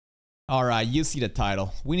All right, you see the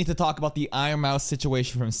title. We need to talk about the IronMouse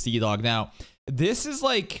situation from ConnorDawg. Now, this is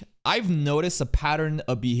like, I've noticed a pattern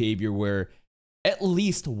of behavior where at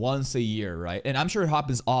least once a year, right? And I'm sure it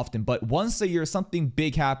happens often, but once a year, something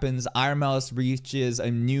big happens. IronMouse reaches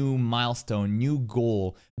a new milestone, new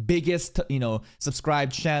goal, biggest,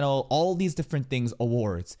 subscribed channel, all these different things,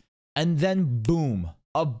 awards. And then boom,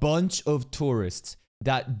 a bunch of tourists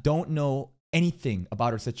that don't know anything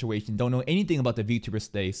about our situation, don't know anything about the VTuber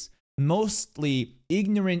space, mostly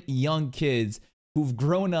ignorant young kids who've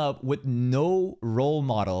grown up with no role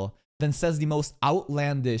model, then says the most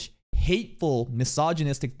outlandish, hateful,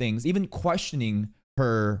 misogynistic things, even questioning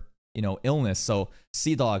her, illness. So,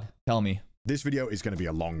 ConnorDawg, tell me. This video is going to be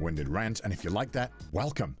a long-winded rant, and if you like that,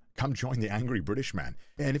 welcome. Come join the Angry British Man.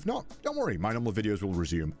 And if not, don't worry, my normal videos will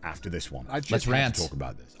resume after this one. I just have to talk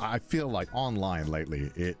about this. I feel like online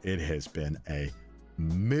lately, it has been a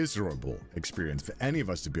miserable experience for any of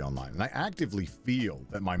us to be online, and I actively feel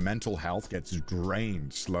that my mental health gets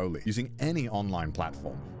drained slowly using any online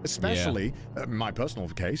platform, especially in my personal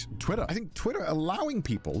case, Twitter. I think Twitter allowing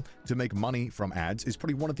people to make money from ads is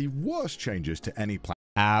probably one of the worst changes to any platform.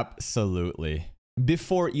 Absolutely.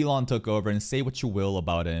 Before Elon took over, and say what you will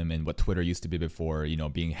about him and what Twitter used to be before,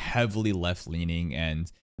 being heavily left-leaning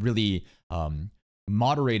and really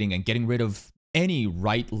moderating and getting rid of any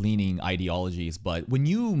right-leaning ideologies, but when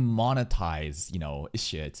you monetize,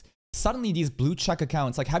 shit, suddenly these blue check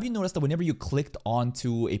accounts, like, have you noticed that whenever you clicked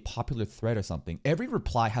onto a popular thread or something, every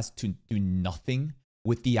reply has to do nothing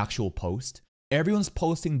with the actual post? Everyone's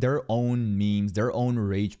posting their own memes, their own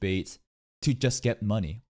rage baits to just get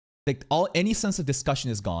money. Like, any sense of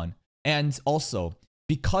discussion is gone. And also,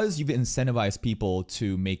 because you've incentivized people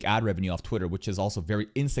to make ad revenue off Twitter, which is also very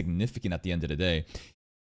insignificant at the end of the day,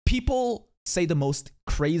 people say the most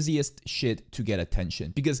craziest shit to get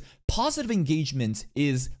attention, because positive engagement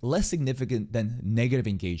is less significant than negative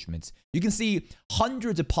engagement. You can see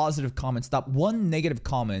hundreds of positive comments. That one negative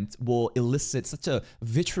comment will elicit such a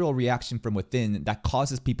vitriol reaction from within that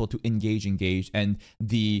causes people to engage, and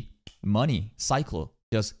the money cycle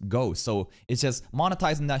just goes. So it's just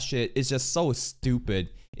monetizing that shit is just so stupid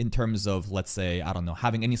in terms of, let's say, I don't know,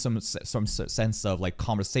 having any some sense of like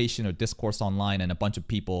conversation or discourse online, and a bunch of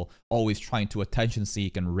people always trying to attention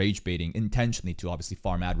seek and rage baiting intentionally to obviously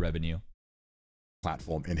farm ad revenue.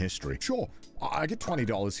 Platform in history. Sure, I get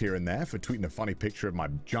 $20 here and there for tweeting a funny picture of my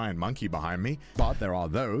giant monkey behind me, but there are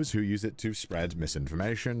those who use it to spread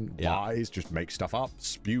misinformation, lies, just make stuff up,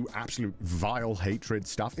 spew absolute vile hatred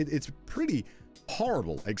stuff. It's pretty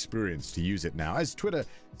horrible experience to use it now, as Twitter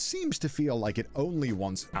seems to feel like it only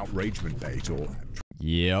wants outragement bait or...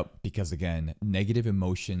 Yep, because again, negative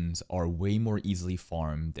emotions are way more easily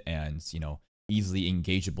farmed and, easily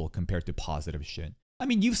engageable compared to positive shit. I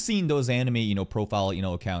mean, you've seen those anime, profile,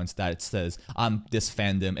 accounts that says, I'm this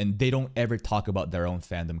fandom, and they don't ever talk about their own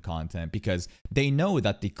fandom content because they know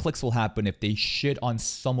that the clicks will happen if they shit on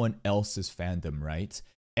someone else's fandom, right?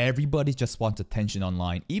 Everybody just wants attention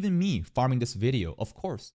online. Even me farming this video, of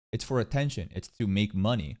course, it's for attention. It's to make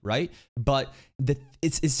money, right? But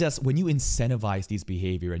it's just when you incentivize these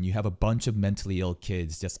behavior and you have a bunch of mentally ill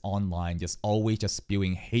kids just online, just always just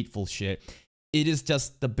spewing hateful shit, it is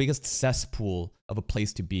just the biggest cesspool of a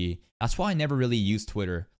place to be. That's why I never really use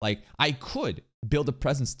Twitter. Like, I could build a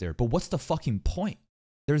presence there, but what's the fucking point?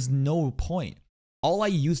 There's no point. All I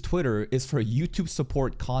use Twitter is for YouTube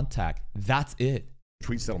support contact. That's it.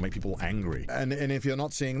 Tweets that'll make people angry. And if you're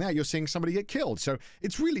not seeing that, you're seeing somebody get killed. So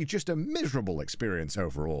it's really just a miserable experience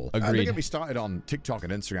overall. Agreed. Don't get me started on TikTok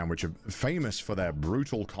and Instagram, which are famous for their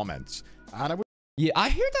brutal comments. And yeah, I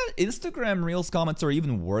hear that Instagram Reels comments are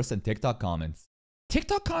even worse than TikTok comments.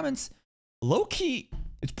 TikTok comments, low-key,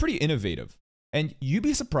 it's pretty innovative. And you'd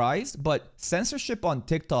be surprised, but censorship on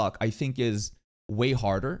TikTok, I think, is way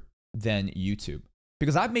harder than YouTube.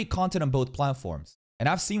 Because I've made content on both platforms, and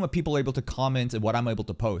I've seen what people are able to comment and what I'm able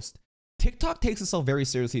to post. TikTok takes itself very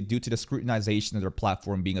seriously due to the scrutinization of their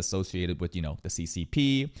platform being associated with, the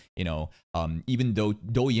CCP, even though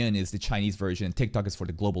Douyin is the Chinese version, TikTok is for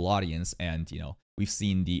the global audience. And, we've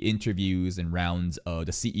seen the interviews and rounds of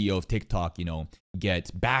the CEO of TikTok,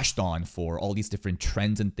 get bashed on for all these different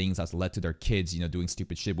trends and things that's led to their kids, doing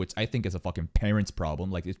stupid shit, which I think is a fucking parent's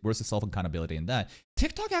problem. Like, where's the self-accountability in that?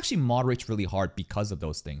 TikTok actually moderates really hard because of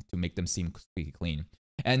those things to make them seem squeaky clean.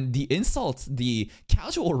 And the insults, the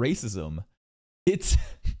casual racism, it's...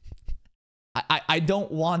 I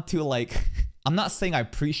don't want to, like... I'm not saying I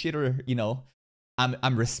appreciate or,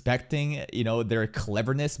 I'm respecting, their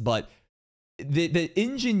cleverness, but the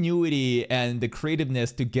ingenuity and the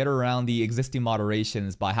creativeness to get around the existing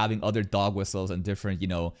moderations by having other dog whistles and different, you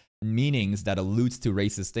know, meanings that alludes to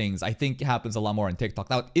racist things, I think happens a lot more on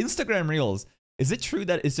TikTok. Now, Instagram Reels, is it true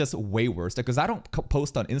that it's just way worse? Because I don't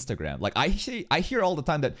post on Instagram. Like, I hear all the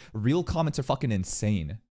time that Reel comments are fucking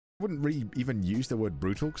insane. I wouldn't really even use the word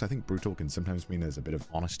brutal, because I think brutal can sometimes mean there's a bit of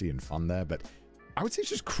honesty and fun there, but I would say it's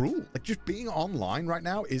just cruel. Like, just being online right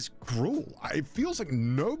now is cruel. It feels like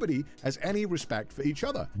nobody has any respect for each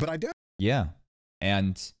other, but I don't. Yeah,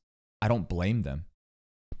 and I don't blame them.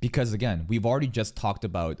 Because again, we've already just talked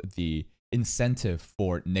about the incentive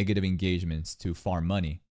for negative engagements to farm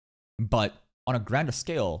money. But on a grander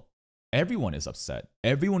scale, everyone is upset.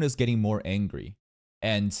 Everyone is getting more angry.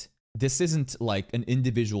 And this isn't like an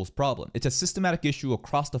individual's problem. It's a systematic issue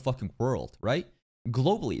across the fucking world, right?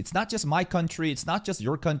 Globally, it's not just my country, it's not just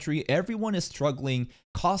your country. Everyone is struggling.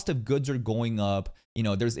 Cost of goods are going up. You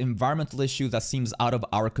know, there's environmental issues that seems out of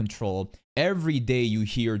our control. Every day you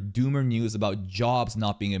hear doomer news about jobs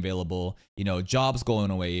not being available, you know, jobs going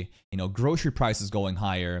away, you know, grocery prices going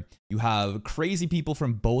higher. You have crazy people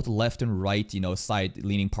from both left and right, you know,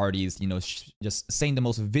 side-leaning parties, you know, just saying the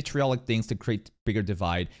most vitriolic things to create bigger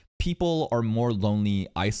divide. People are more lonely,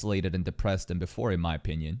 isolated, and depressed than before, in my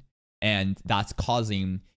opinion. And that's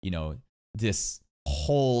causing, you know, this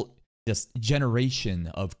generation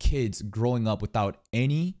of kids growing up without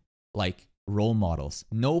any, like, role models,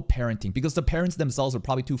 no parenting, because the parents themselves are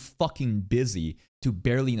probably too fucking busy to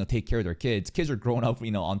barely, you know, take care of their kids. Kids are growing up, you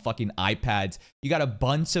know, on fucking iPads. You got a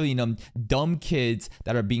bunch of, you know, dumb kids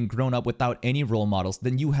that are being grown up without any role models.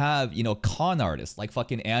 Then you have, you know, con artists like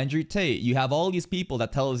fucking Andrew Tate. You have all these people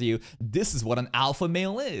that tells you this is what an alpha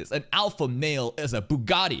male is. An alpha male is a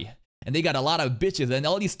Bugatti. And they got a lot of bitches, and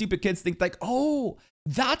all these stupid kids think like, oh,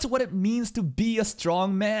 that's what it means to be a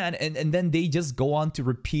strong man. And then they just go on to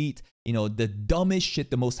repeat, you know, the dumbest shit,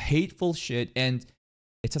 the most hateful shit. And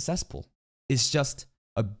it's a cesspool. It's just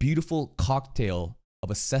a beautiful cocktail of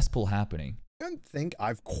a cesspool happening. I don't think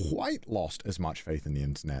I've quite lost as much faith in the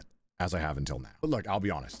internet as I have until now. But look, I'll be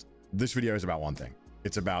honest. This video is about one thing.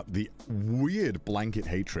 It's about the weird blanket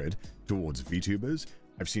hatred towards VTubers.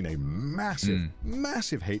 I've seen a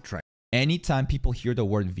massive hate train. Anytime people hear the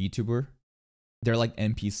word VTuber, they're like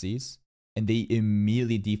NPCs, and they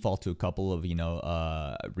immediately default to a couple of, you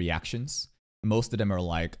know, reactions. Most of them are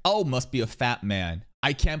like, oh, must be a fat man.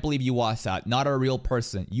 I can't believe you watch that. Not a real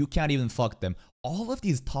person. You can't even fuck them. All of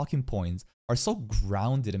these talking points are so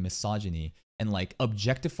grounded in misogyny and like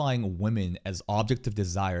objectifying women as object of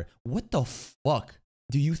desire. What the fuck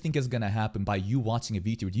do you think is gonna happen by you watching a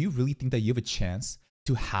VTuber? Do you really think that you have a chance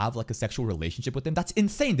to have like a sexual relationship with them? That's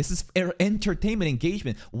insane. This is entertainment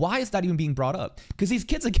engagement. Why is that even being brought up? Because these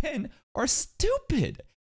kids, again, are stupid.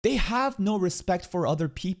 They have no respect for other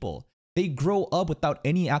people. They grow up without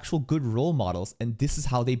any actual good role models, and this is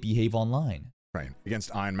how they behave online. Against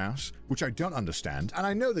IronMouse, which I don't understand, and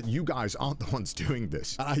I know that you guys aren't the ones doing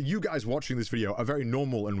this. You guys watching this video are very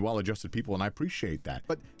normal and well-adjusted people, and I appreciate that.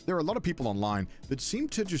 But there are a lot of people online that seem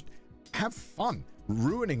to just have fun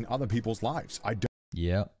ruining other people's lives.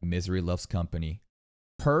 Yeah, misery loves company.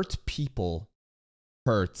 Hurt people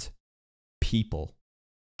hurt people.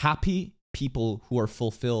 Happy people who are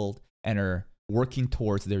fulfilled and are working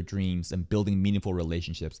towards their dreams and building meaningful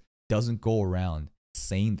relationships doesn't go around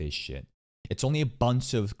saying this shit. It's only a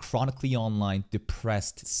bunch of chronically online,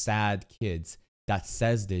 depressed, sad kids that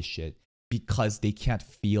says this shit because they can't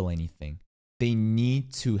feel anything. They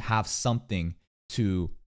need to have something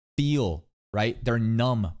to feel, right? They're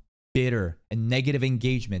numb, bitter, and negative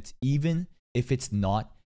engagement. Even if it's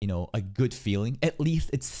not, you know, a good feeling, at least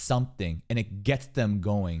it's something and it gets them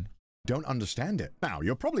going. Don't understand it. Now,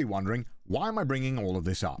 you're probably wondering, why am I bringing all of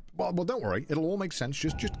this up? Well, don't worry, it'll all make sense.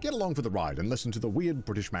 Just get along for the ride and listen to the weird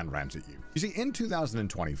British man rant at you. You see, in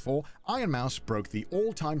 2024, IronMouse broke the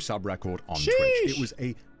all-time sub record on Twitch. It was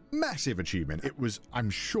a massive achievement. It was, I'm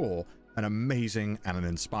sure, an amazing and an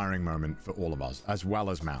inspiring moment for all of us, as well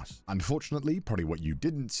as Mouse. Unfortunately, probably what you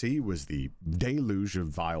didn't see was the deluge of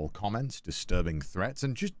vile comments, disturbing threats,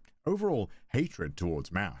 and just overall hatred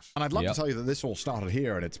towards Mouse. And I'd love to tell you that this all started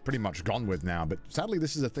here and it's pretty much gone with now, but sadly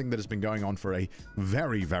this is a thing that has been going on for a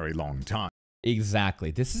very, very long time.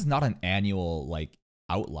 Exactly. This is not an annual like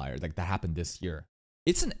outlier like that happened this year.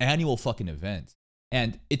 It's an annual fucking event.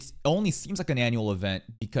 And it only seems like an annual event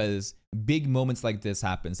because big moments like this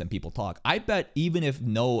happens and people talk. I bet even if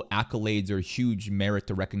no accolades or huge merit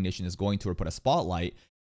to recognition is going to or put a spotlight,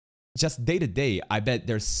 just day to day, I bet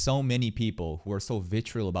there's so many people who are so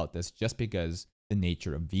vitriol about this just because the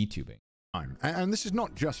nature of VTubing. And this is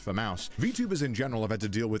not just for Mouse. VTubers in general have had to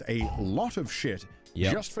deal with a lot of shit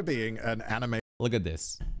just for being an anime. Look at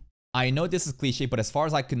this. I know this is cliche, but as far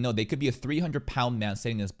as I can know, they could be a 300-pound man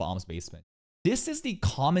sitting in his mom's basement. This is the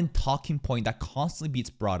common talking point that constantly gets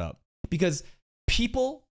brought up because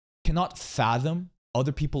people cannot fathom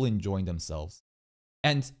other people enjoying themselves.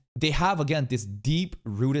 And they have, again, this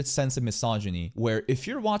deep-rooted sense of misogyny where if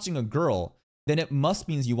you're watching a girl, then it must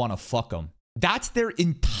mean you want to fuck them. That's their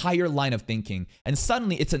entire line of thinking. And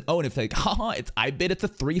suddenly it's an own. It's like, haha, I bet it's a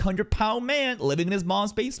 300-pound man living in his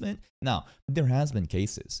mom's basement. Now, there has been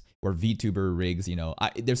cases where VTuber rigs, you know,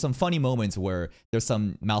 there's some funny moments where there's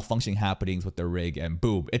some malfunctioning happenings with the rig and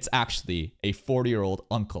boom, it's actually a 40-year-old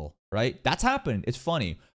uncle, right? That's happened. It's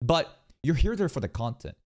funny. But you're here there for the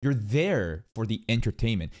content. You're there for the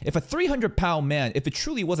entertainment. If a 300-pound man, if it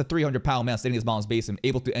truly was a 300-pound man sitting in his mom's basement,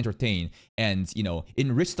 able to entertain and, you know,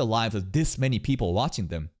 enrich the lives of this many people watching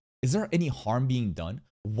them, is there any harm being done?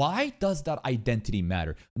 Why does that identity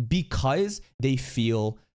matter? Because they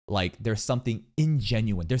feel like there's something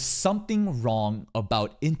ingenuine. There's something wrong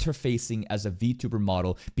about interfacing as a VTuber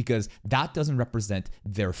model because that doesn't represent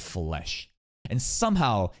their flesh. And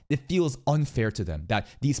somehow it feels unfair to them that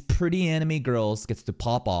these pretty anime girls gets to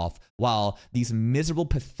pop off while these miserable,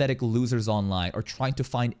 pathetic losers online are trying to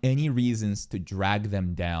find any reasons to drag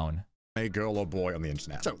them down. A girl or boy on the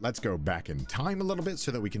internet. So let's go back in time a little bit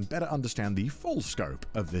so that we can better understand the full scope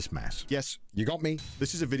of this mess. Yes, you got me.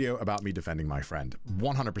 This is a video about me defending my friend.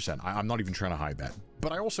 100%. I'm not even trying to hide that.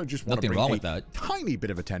 But I also just want to bring a tiny bit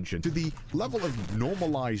of attention to the level of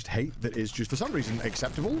normalized hate that is just for some reason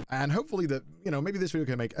acceptable. And hopefully that, you know, maybe this video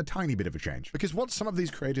can make a tiny bit of a change. Because what some of these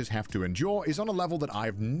creators have to endure is on a level that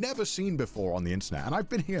I've never seen before on the internet. And I've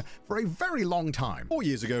been here for a very long time. 4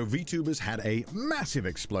 years ago, VTubers had a massive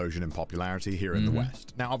explosion in popularity here in the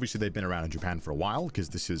West. Now, obviously, they've been around in Japan for a while because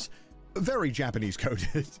this is very Japanese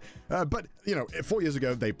coded. But, you know, 4 years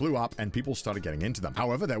ago, they blew up and people started getting into them.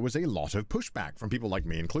 However, there was a lot of pushback from people like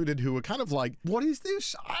me included who were kind of like, what is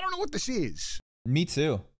this? I don't know what this is. Me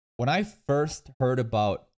too. When I first heard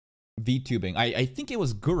about VTubing, I think it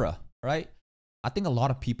was Gura, right? I think a lot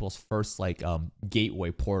of people's first like gateway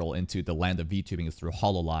portal into the land of VTubing is through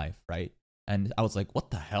HoloLive, right? And I was like, what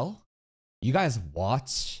the hell? You guys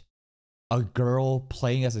watch a girl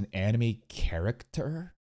playing as an anime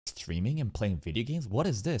character, streaming and playing video games? What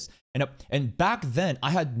is this? And back then,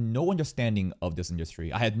 I had no understanding of this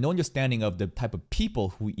industry. I had no understanding of the type of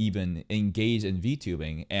people who even engage in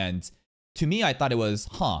VTubing. And to me, I thought it was,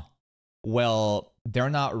 well, they're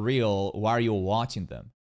not real. Why are you watching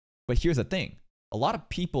them? But here's the thing. A lot of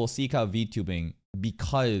people seek out VTubing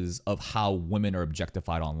because of how women are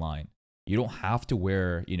objectified online. You don't have to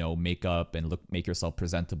wear, you know, makeup and make yourself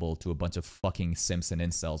presentable to a bunch of fucking simps and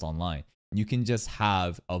incels online. You can just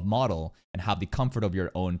have a model and have the comfort of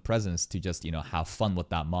your own presence to just, you know, have fun with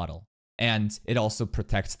that model. And it also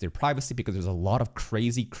protects their privacy because there's a lot of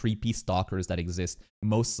crazy, creepy stalkers that exist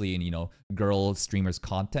mostly in, you know, girl streamers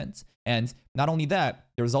content. And not only that,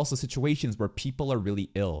 there's also situations where people are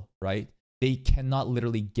really ill, right? They cannot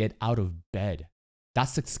literally get out of bed.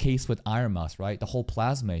 That's the case with IronMouse, right? The whole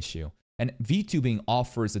plasma issue. And VTubing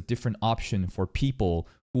offers a different option for people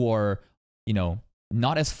who are, you know,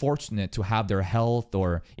 not as fortunate to have their health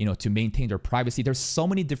or, you know, to maintain their privacy. There's so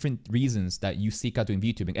many different reasons that you seek out doing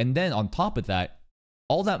VTubing. And then on top of that,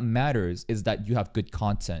 all that matters is that you have good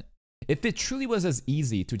content. If it truly was as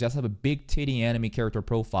easy to just have a big titty anime character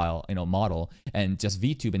profile, you know, model and just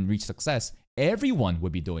VTube and reach success, everyone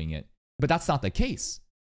would be doing it. But that's not the case.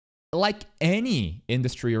 Like any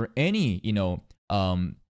industry or any, you know,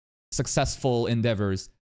 successful endeavors,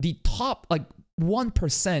 the top like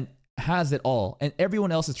 1% has it all and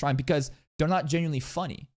everyone else is trying because they're not genuinely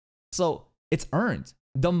funny. So it's earned.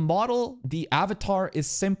 The model, the avatar is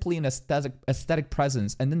simply an aesthetic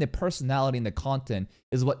presence, and then the personality and the content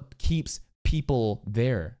is what keeps people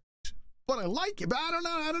there. But I like it, but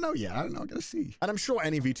I don't know. Yeah, I don't know, I gotta see. And I'm sure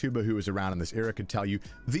any VTuber who was around in this era could tell you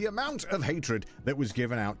the amount of hatred that was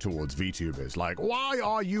given out towards VTubers. Like, why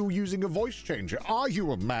are you using a voice changer? Are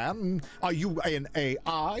you a man? Are you an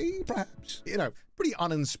AI, perhaps? You know, pretty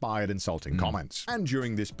uninspired, insulting comments. And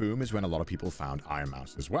during this boom is when a lot of people found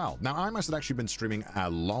IronMouse as well. Now, IronMouse had actually been streaming a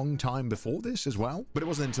long time before this as well, but it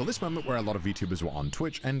wasn't until this moment where a lot of VTubers were on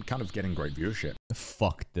Twitch and kind of getting great viewership.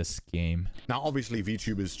 Fuck this game. Now, obviously,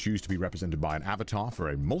 VTubers choose to be represented by an avatar for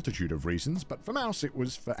a multitude of reasons, but for Mouse, it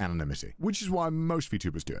was for anonymity, which is why most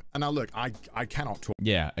VTubers do it. And now, look, I cannot talk.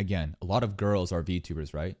 Yeah, again, a lot of girls are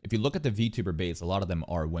VTubers, right? If you look at the VTuber base, a lot of them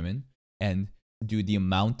are women. And dude, the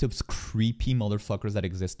amount of creepy motherfuckers that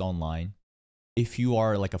exist online, if you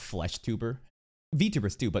are like a flesh tuber,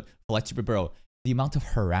 VTubers too, but FlexTuber, bro, the amount of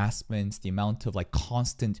harassments, the amount of like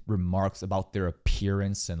constant remarks about their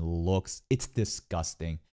appearance and looks, it's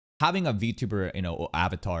disgusting. Having a VTuber, you know,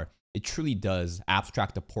 avatar, it truly does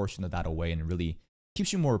abstract a portion of that away and really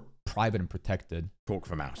keeps you more private and protected. Talk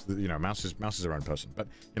for Mouse. You know, Mouse is her own person, but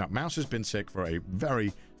you know, Mouse has been sick for a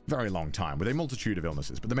very long time with a multitude of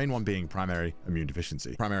illnesses, but the main one being primary immune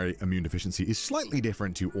deficiency. Primary immune deficiency is slightly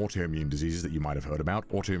different to autoimmune diseases that you might have heard about.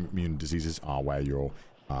 Autoimmune diseases are where your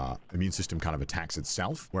immune system kind of attacks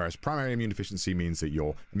itself, whereas primary immune deficiency means that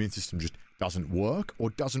your immune system just doesn't work or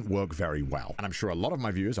doesn't work very well. And I'm sure a lot of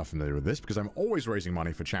my viewers are familiar with this because I'm always raising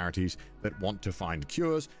money for charities that want to find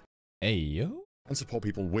cures and support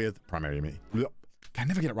people with primary immune. I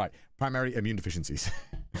never get it right. Primary immune deficiencies.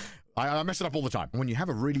 I mess it up all the time. When you have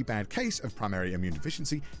a really bad case of primary immune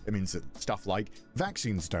deficiency, it means that stuff like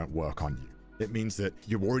vaccines don't work on you. It means that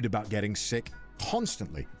you're worried about getting sick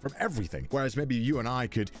constantly from everything. Whereas maybe you and I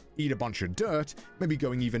could eat a bunch of dirt, maybe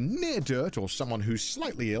going even near dirt or someone who's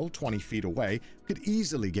slightly ill 20 feet away could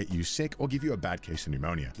easily get you sick or give you a bad case of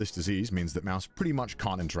pneumonia. This disease means that Mouse pretty much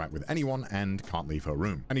can't interact with anyone and can't leave her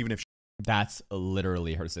room. And even if that's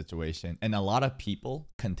literally her situation. And a lot of people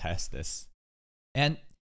contest this. And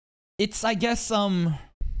it's, I guess,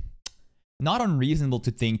 not unreasonable to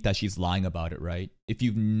think that she's lying about it, right? If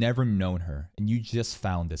you've never known her and you just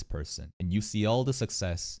found this person and you see all the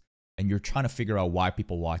success and you're trying to figure out why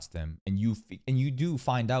people watch them, and you do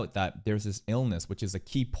find out that there's this illness, which is a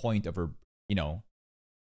key point of her, you know,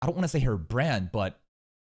 I don't want to say her brand, but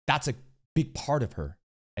that's a big part of her.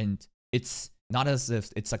 And it's not as if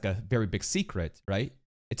it's like a very big secret, right?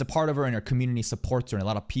 It's a part of her and her community supports her and a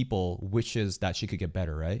lot of people wishes that she could get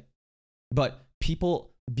better, right? But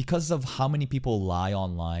people, because of how many people lie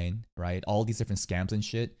online, right? All these different scams and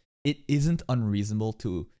shit, it isn't unreasonable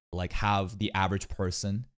to like have the average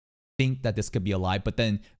person think that this could be a lie, but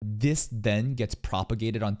then this then gets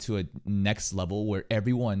propagated onto a next level where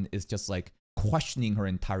everyone is just like questioning her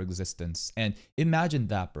entire existence. And imagine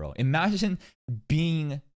that, bro. Imagine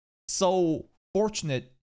being so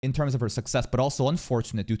fortunate in terms of her success, but also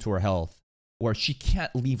unfortunate due to her health, where she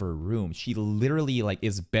can't leave her room. She literally like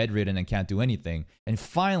is bedridden and can't do anything. And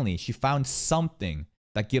finally, she found something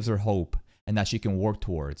that gives her hope and that she can work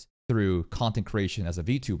towards through content creation as a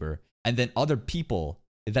VTuber. And then other people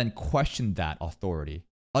then question that authority.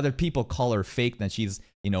 Other people call her fake, that she's,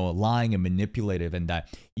 you know, lying and manipulative, and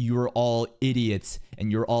that you're all idiots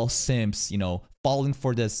and you're all simps, you know, falling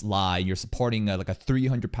for this lie. You're supporting like a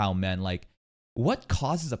 300-pound man. Like, what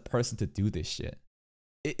causes a person to do this shit?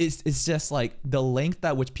 It's just like the length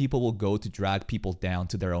at which people will go to drag people down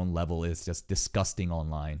to their own level is just disgusting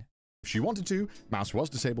online. If she wanted to, Mouse was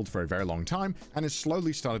disabled for a very long time and has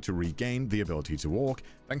slowly started to regain the ability to walk,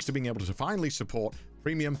 thanks to being able to finally support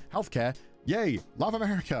premium healthcare. Yay, love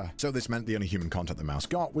America! So this meant the only human contact the Mouse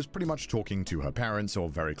got was pretty much talking to her parents or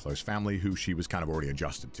very close family who she was kind of already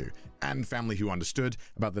adjusted to, and family who understood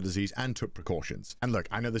about the disease and took precautions. And look,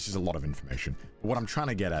 I know this is a lot of information, but what I'm trying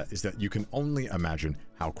to get at is that you can only imagine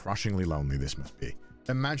how crushingly lonely this must be.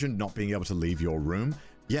 Imagine not being able to leave your room.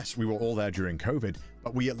 Yes, we were all there during COVID,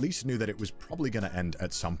 but we at least knew that it was probably going to end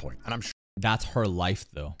at some point. And I'm sure that's her life,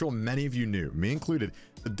 though. Sure, many of you knew, me included,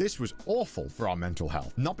 that this was awful for our mental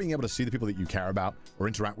health. Not being able to see the people that you care about or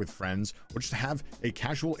interact with friends or just have a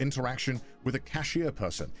casual interaction with a cashier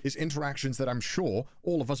person is interactions that I'm sure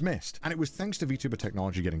all of us missed. And it was thanks to VTuber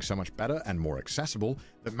technology getting so much better and more accessible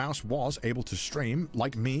that Mouse was able to stream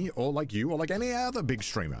like me or like you or like any other big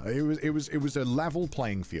streamer. It was a level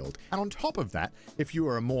playing field. And on top of that, if you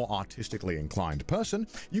were a more artistically inclined person,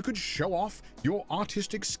 you could show off your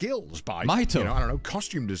artistic skills by, you know, I don't know,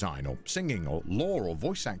 costume design or singing or lore or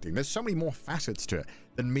voice acting. There's so many more facets to it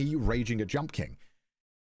than me raging at Jump King.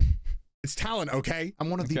 It's talent, okay?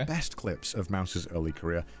 And one of the best clips of Mouse's early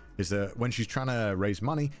career is that when she's trying to raise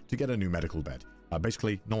money to get a new medical bed.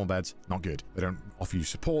 Basically, normal beds, not good. They don't offer you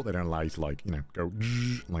support. They don't allow you to, like, you know, go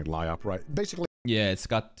like lie upright. Basically, yeah, it's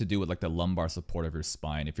got to do with like the lumbar support of your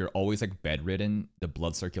spine. If you're always like bedridden, the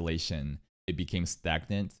blood circulation, it became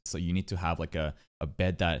stagnant. So you need to have like a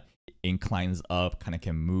bed that inclines up, kind of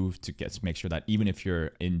can move to make sure that even if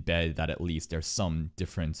you're in bed, that at least there's some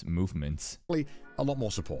different movements. A lot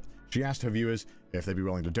more support. She asked her viewers if they'd be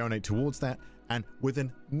willing to donate towards that, and within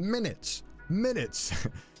minutes,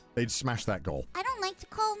 they'd smash that goal. I don't like to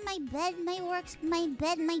call my bed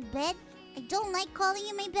my bed. I don't like calling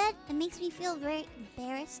it my bed. It makes me feel very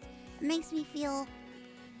embarrassed. It makes me feel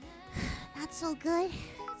not so good.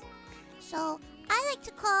 So I like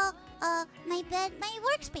to call my bed my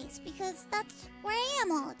workspace because that's where I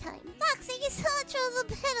am all the time. Fox, thank you so much for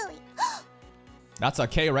the pedally. That's a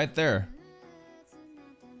K right there.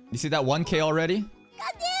 You see that 1K already?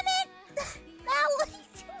 God damn it! Mal, what are you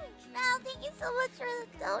doing? Mal, thank you so much for the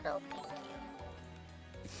dono. Thank you.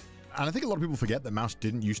 And I think a lot of people forget that Mouse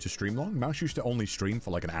didn't used to stream long. Mouse used to only stream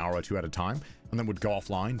for like an hour or two at a time, and then would go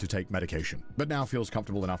offline to take medication. But now feels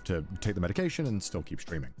comfortable enough to take the medication and still keep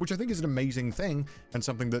streaming, which I think is an amazing thing and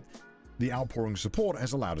something that the outpouring support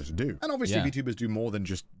has allowed us to do. And obviously VTubers do more than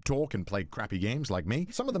just talk and play crappy games like me.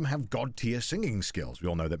 Some of them have god-tier singing skills. We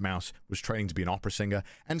all know that Mouse was training to be an opera singer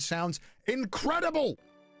and sounds incredible.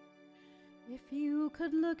 If you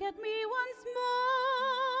could look at me once more.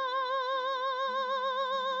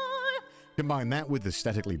 Combine that with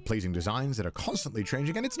aesthetically pleasing designs that are constantly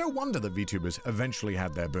changing, and it's no wonder that VTubers eventually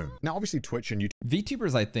had their boom. Now, obviously Twitch and YouTube.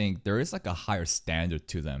 VTubers, I think there is like a higher standard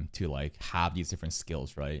to them to like have these different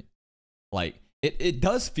skills, right? Like it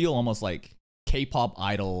does feel almost like K-pop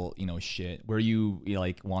idol, you know, shit, where you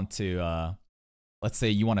like want to, let's say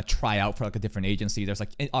you want to try out for like a different agency. There's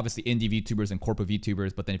like obviously indie VTubers and corporate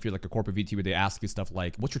VTubers, but then if you're like a corporate VTuber, they ask you stuff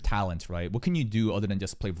like, what's your talent, right? What can you do other than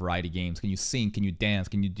just play variety games? Can you sing? Can you dance?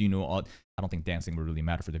 Can you do, you know, all, I don't think dancing would really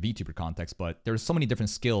matter for the VTuber context, but there's so many different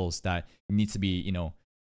skills that needs to be, you know,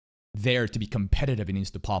 there to be competitive. It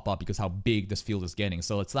needs to pop up because how big this field is getting.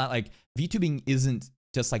 So it's not like VTubing isn't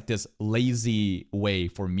just like this lazy way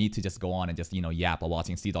for me to just go on and just, you know, yap while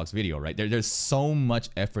watching ConnorDawg's video, right? There's so much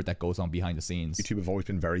effort that goes on behind the scenes. YouTube have always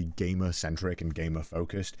been very gamer-centric and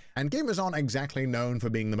gamer-focused, and gamers aren't exactly known for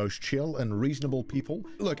being the most chill and reasonable people.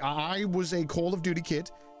 Look, I was a Call of Duty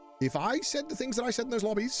kid. If I said the things that I said in those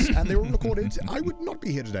lobbies and they were recorded, I would not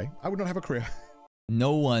be here today. I would not have a career.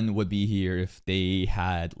 No one would be here if they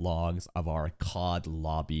had logs of our COD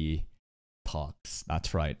lobby talks.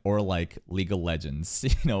 That's right. Or like League of Legends,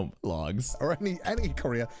 you know, logs. Or any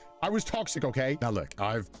career. I was toxic, okay? Now look,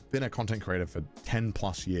 I've been a content creator for 10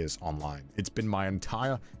 plus years online. It's been my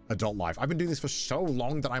entire adult life. I've been doing this for so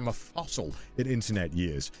long that I'm a fossil in internet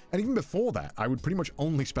years. And even before that, I would pretty much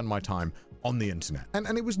only spend my time on the internet.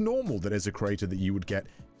 And it was normal that as a creator that you would get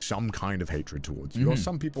some kind of hatred towards you, or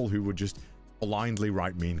some people who would just blindly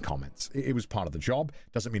write mean comments. It was part of the job.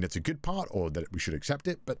 Doesn't mean it's a good part or that we should accept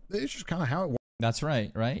it, but it's just kind of how it works. That's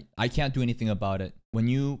right, right? I can't do anything about it. When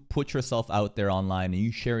you put yourself out there online and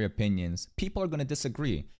you share your opinions, people are going to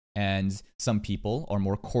disagree. And some people are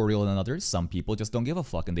more cordial than others. Some people just don't give a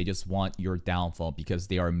fuck and they just want your downfall because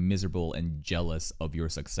they are miserable and jealous of your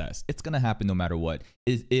success. It's going to happen no matter what.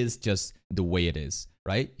 It is just the way it is,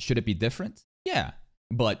 right? Should it be different? Yeah.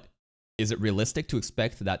 But is it realistic to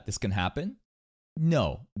expect that this can happen?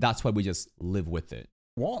 No. That's why we just live with it.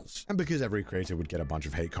 And because every creator would get a bunch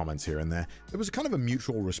of hate comments here and there was a kind of a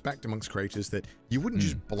mutual respect amongst creators that you wouldn't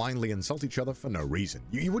just blindly insult each other for no reason.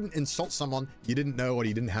 You wouldn't insult someone you didn't know or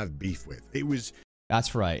you didn't have beef with. It was...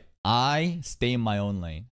 That's right. I stay in my own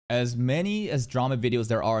lane. As many as drama videos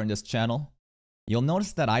there are in this channel, you'll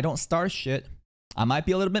notice that I don't start shit. I might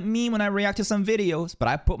be a little bit mean when I react to some videos, but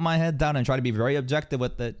I put my head down and try to be very objective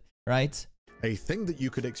with it, right? A thing that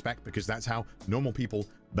you could expect because that's how normal people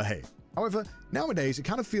behave. However, nowadays, it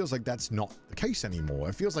kind of feels like that's not the case anymore.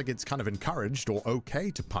 It feels like it's kind of encouraged or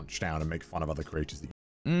okay to punch down and make fun of other creators.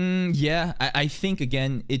 Yeah, I think,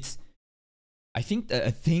 again, I think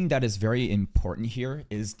a thing that is very important here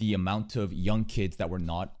is the amount of young kids that were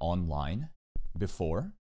not online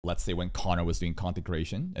before. Let's say when Connor was doing content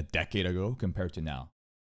creation a decade ago compared to now.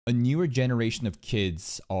 A newer generation of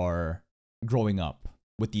kids are growing up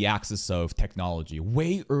with the access of technology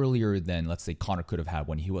way earlier than, let's say, Connor could have had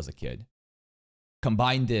when he was a kid.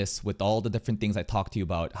 Combine this with all the different things I talked to you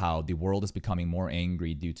about, how the world is becoming more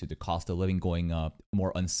angry due to the cost of living going up,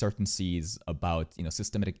 more uncertainties about, you know,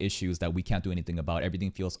 systematic issues that we can't do anything about.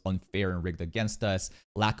 Everything feels unfair and rigged against us.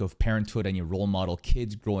 Lack of parenthood, any role model,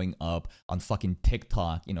 kids growing up on fucking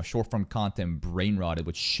TikTok, you know, short form content, brain rotted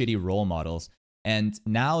with shitty role models. And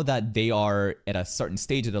now that they are at a certain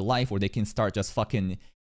stage of their life where they can start just fucking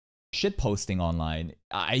shit posting online,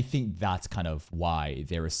 I think that's kind of why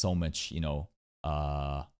there is so much, you know,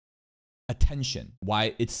 attention.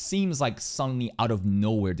 Why it seems like suddenly out of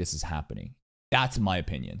nowhere this is happening. That's my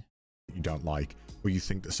opinion. You don't like, or you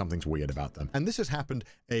think that something's weird about them. And this has happened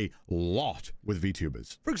a lot with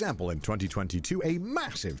VTubers. For example, in 2022, a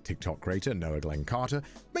massive TikTok creator, Noah Glenn Carter,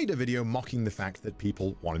 made a video mocking the fact that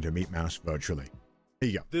people wanted to meet Mouse virtually. Here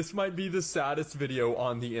you go. This might be the saddest video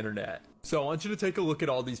on the internet. So I want you to take a look at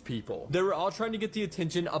all these people. They were all trying to get the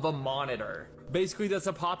attention of a monitor. Basically, that's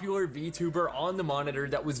a popular VTuber on the monitor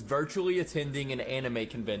that was virtually attending an anime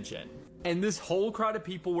convention. And this whole crowd of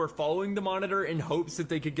people were following the monitor in hopes that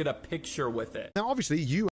they could get a picture with it. Now, obviously,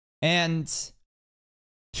 you... And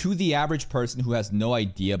to the average person who has no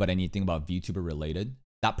idea about anything about VTuber related,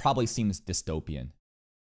 that probably seems dystopian.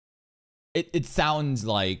 it sounds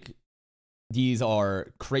like these are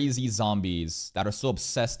crazy zombies that are so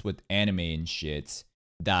obsessed with anime and shit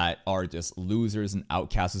that are just losers and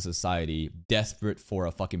outcasts of society, desperate for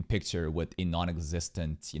a fucking picture with a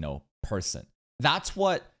non-existent, person. That's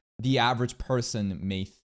what the average person may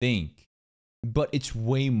think, but it's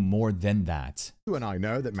way more than that. You and I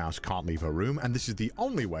know that Mouse can't leave her room, and this is the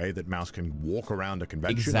only way that Mouse can walk around a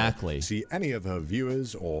convention. Exactly. See any of her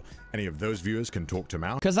viewers, or any of those viewers can talk to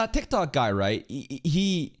Mouse. Because that TikTok guy, right?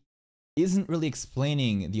 He isn't really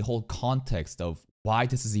explaining the whole context of why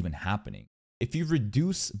this is even happening. If you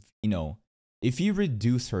reduce,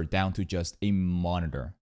 her down to just a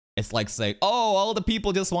monitor, it's like saying, oh, all the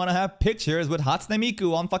people just want to have pictures with Hatsune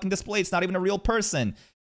Miku on fucking display. It's not even a real person.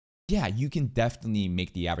 Yeah, you can definitely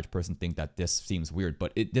make the average person think that this seems weird,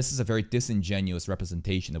 but this is a very disingenuous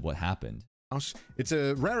representation of what happened. It's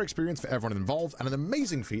a rare experience for everyone involved, and an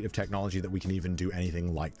amazing feat of technology that we can even do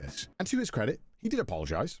anything like this. And to his credit, he did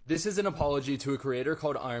apologize. This is an apology to a creator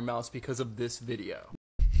called IronMouse because of this video.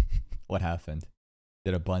 What happened?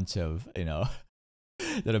 Did he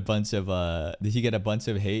get a bunch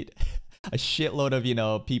of hate? A shitload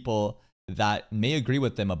of, people that may agree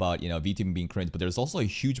with them about, VTubing being cringe, but there's also a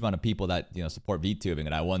huge amount of people that, support VTubing,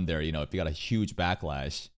 and I wonder, if you got a huge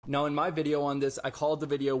backlash. Now, in my video on this, I called the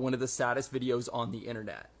video one of the saddest videos on the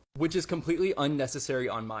internet, which is completely unnecessary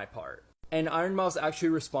on my part. And IronMouse actually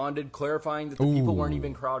responded, clarifying that the people weren't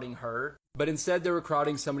even crowding her, but instead they were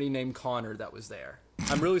crowding somebody named Connor that was there.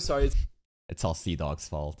 I'm really sorry. It's all ConnorDawg's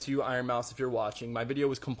fault. To you, IronMouse, if you're watching, my video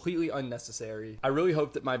was completely unnecessary. I really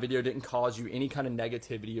hope that my video didn't cause you any kind of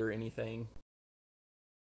negativity or anything.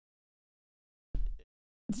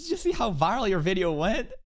 Did you see how viral your video went?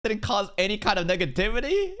 Didn't cause any kind of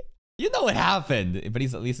negativity? You know what happened, but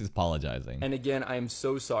at least he's apologizing. And again, I am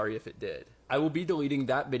so sorry if it did. I will be deleting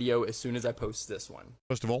that video as soon as I post this one.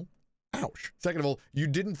 First of all, ouch. Second of all, you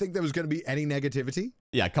didn't think there was going to be any negativity?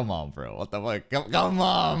 Yeah, come on, bro. What the fuck? Come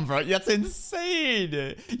on, bro. That's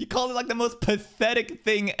insane. You called it like the most pathetic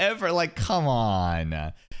thing ever. Like, come on.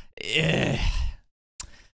 I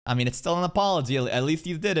mean, it's still an apology. At least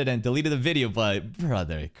you did it and deleted the video, but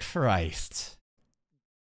brother Christ.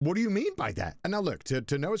 What do you mean by that? And now look,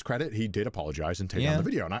 to Noah's credit, he did apologize and take down the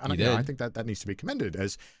video. And I think that needs to be commended,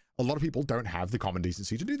 as a lot of people don't have the common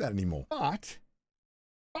decency to do that anymore.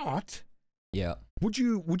 But yeah, would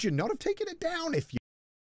you not have taken it down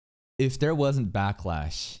if there wasn't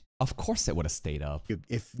backlash? Of course it would have stayed up.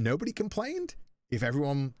 If nobody complained, if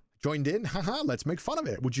everyone joined in, haha, let's make fun of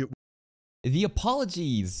it. Would you? The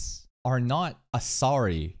apologies are not a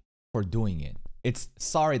sorry for doing it. It's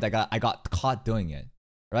sorry that I got caught doing it,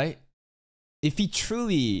 right? If he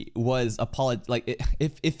truly was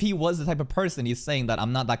if he was the type of person he's saying that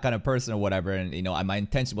I'm not that kind of person or whatever, and my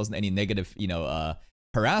intention wasn't any negative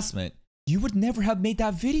harassment, you would never have made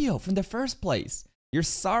that video from the first place. You're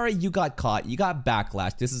sorry you got caught, you got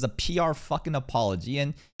backlash. This is a PR fucking apology,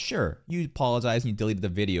 and sure, you apologized and you deleted the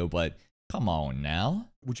video, but come on now.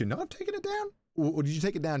 Would you not have taken it down? Or did you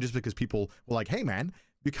take it down just because people were like, hey man,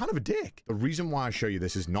 you're kind of a dick? The reason why I show you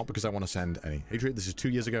this is not because I want to send any hatred. This is 2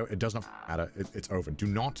 years ago. It does not matter. It's over. Do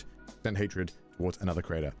not send hatred towards another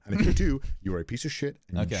creator. And if you do, you're a piece of shit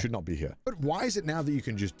and you should not be here. But why is it now that you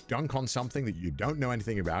can just dunk on something that you don't know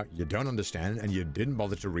anything about, you don't understand, and you didn't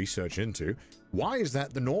bother to research into? Why is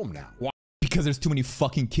that the norm now? Why? Because there's too many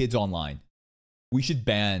fucking kids online. We should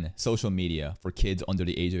ban social media for kids under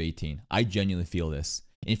the age of 18. I genuinely feel this.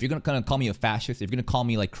 And if you're gonna call me a fascist, if you're gonna call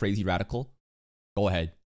me like crazy radical, go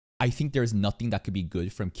ahead. I think there's nothing that could be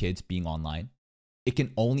good from kids being online. It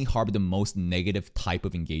can only harbor the most negative type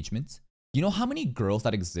of engagement. You know how many girls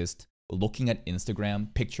that exist looking at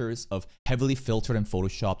Instagram pictures of heavily filtered and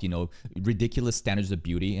photoshopped, ridiculous standards of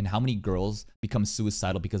beauty, and how many girls become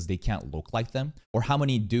suicidal because they can't look like them? Or how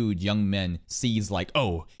many young men sees like,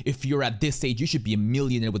 oh, if you're at this age, you should be a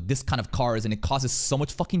millionaire with this kind of cars, and it causes so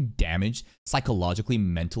much fucking damage psychologically,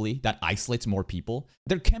 mentally, that isolates more people.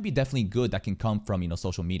 There can be definitely good that can come from,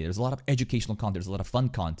 social media. There's a lot of educational content, there's a lot of fun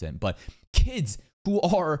content, but kids who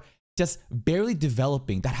are just barely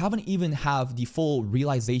developing, that haven't even have the full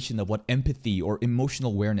realization of what empathy or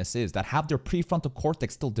emotional awareness is, that have their prefrontal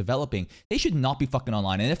cortex still developing, they should not be fucking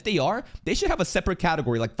online. And if they are, they should have a separate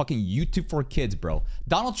category like fucking YouTube for kids, bro.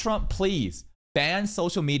 Donald Trump, please ban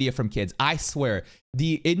social media from kids. I swear,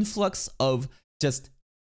 the influx of just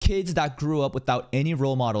kids that grew up without any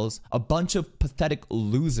role models, a bunch of pathetic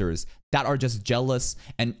losers that are just jealous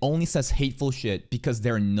and only says hateful shit because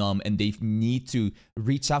they're numb and they need to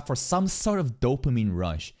reach out for some sort of dopamine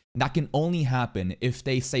rush. That can only happen if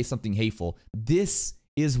they say something hateful. This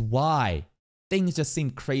is why things just seem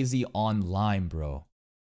crazy online, bro.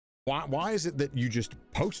 Why is it that you just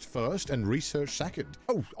post first and research second?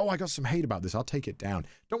 Oh, I got some hate about this. I'll take it down.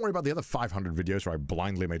 Don't worry about the other 500 videos where I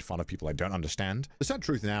blindly made fun of people I don't understand. The sad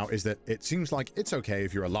truth now is that it seems like it's okay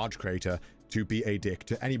if you're a large creator to be a dick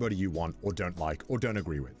to anybody you want or don't like or don't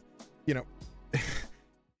agree with. You know,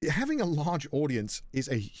 having a large audience is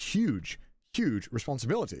a huge, huge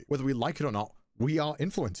responsibility. Whether we like it or not, we are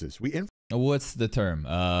influencers. What's the term?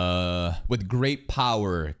 With great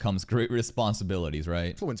power comes great responsibilities,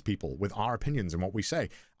 right? Influence people with our opinions and what we say.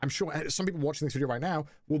 I'm sure some people watching this video right now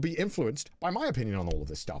will be influenced by my opinion on all of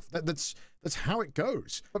this stuff. That's how it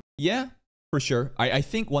goes. Yeah, for sure. I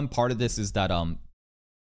think one part of this is that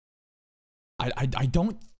I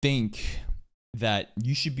don't think that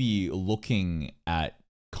you should be looking at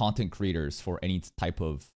content creators for any type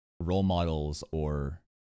of role models or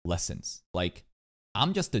lessons. Like,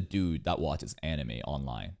 I'm just a dude that watches anime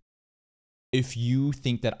online. If you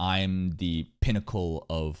think that I'm the pinnacle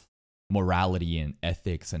of morality and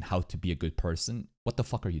ethics and how to be a good person, what the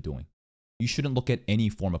fuck are you doing? You shouldn't look at any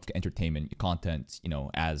form of entertainment content, you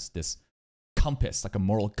know, as this compass, like a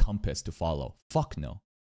moral compass to follow. Fuck no.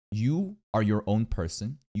 You are your own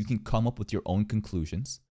person. You can come up with your own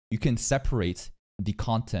conclusions. You can separate the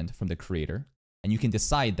content from the creator, and you can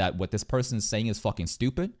decide that what this person is saying is fucking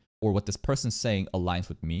stupid, or what this person's saying aligns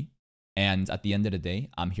with me. And at the end of the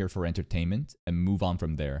day, I'm here for entertainment and move on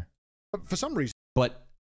from there. For some reason. But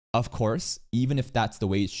of course, even if that's the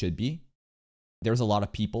way it should be, there's a lot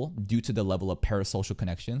of people, due to the level of parasocial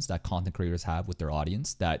connections that content creators have with their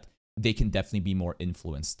audience, that they can definitely be more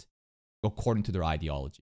influenced according to their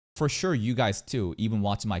ideology. For sure, you guys too, even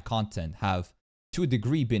watching my content, have to a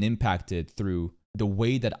degree been impacted through the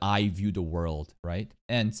way that I view the world, right?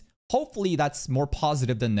 And hopefully that's more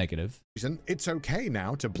positive than negative. It's okay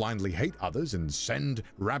now to blindly hate others and send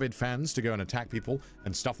rabid fans to go and attack people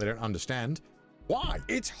and stuff they don't understand. Why?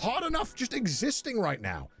 It's hard enough just existing right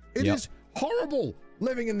now. It is horrible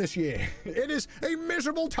living in this year. It is a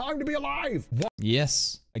miserable time to be alive.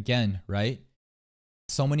 Yes, again, right?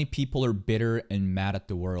 So many people are bitter and mad at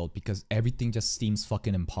the world because everything just seems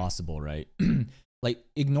fucking impossible, right? Like,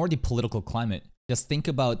 ignore the political climate. Just think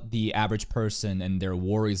about the average person and their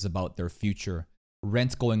worries about their future.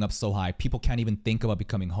 Rent going up so high, people can't even think about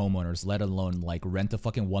becoming homeowners, let alone like rent a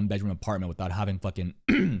fucking 1-bedroom apartment without having fucking,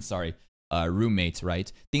 roommates,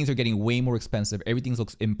 right? Things are getting way more expensive. Everything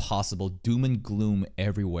looks impossible. Doom and gloom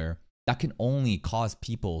everywhere. That can only cause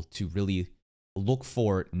people to really look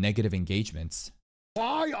for negative engagements.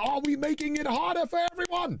 Why are we making it harder for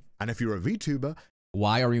everyone? And if you're a VTuber,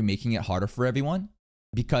 why are we making it harder for everyone?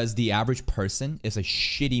 Because the average person is a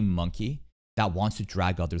shitty monkey that wants to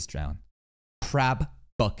drag others down. Crab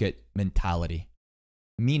bucket mentality.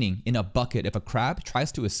 Meaning, in a bucket, if a crab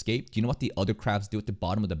tries to escape, do you know what the other crabs do at the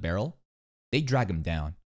bottom of the barrel? They drag him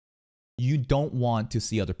down. You don't want to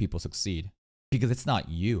see other people succeed because it's not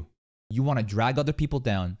you. You want to drag other people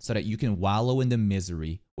down so that you can wallow in the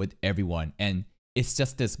misery with everyone. And it's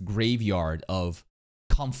just this graveyard of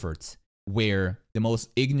comfort where the most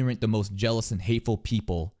ignorant, the most jealous and hateful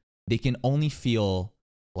people, they can only feel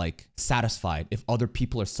like satisfied if other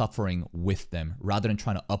people are suffering with them rather than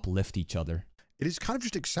trying to uplift each other. It is kind of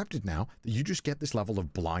just accepted now that you just get this level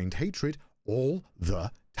of blind hatred all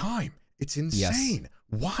the time. It's insane.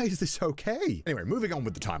 Yes. Why is this okay? Anyway, moving on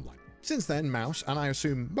with the timeline. Since then, Mouse, and I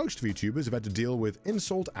assume most VTubers, have had to deal with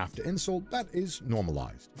insult after insult that is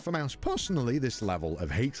normalized. For Mouse personally, this level of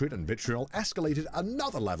hatred and vitriol escalated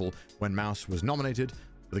another level when Mouse was nominated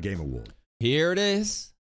for the Game Award. Here it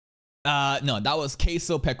is. No, that was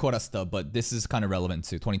Queso Pecorasta, but this is kind of relevant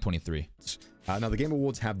to 2023. Now, the Game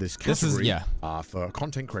Awards have this category for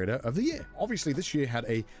Content Creator of the Year. Obviously, this year had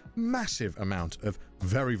a massive amount of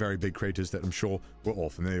very, very big creators that I'm sure we're all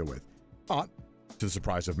familiar with. But to the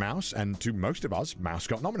surprise of Mouse, and to most of us, Mouse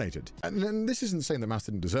got nominated. And this isn't saying that Mouse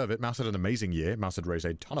didn't deserve it. Mouse had an amazing year. Mouse had raised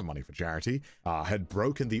a ton of money for charity, had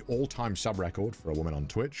broken the all-time sub record for a woman on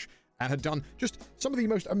Twitch, and had done just some of the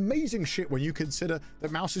most amazing shit when you consider that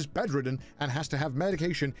Mouse is bedridden and has to have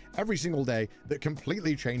medication every single day that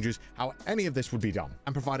completely changes how any of this would be done,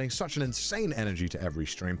 and providing such an insane energy to every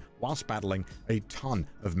stream whilst battling a ton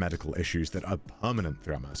of medical issues that are permanent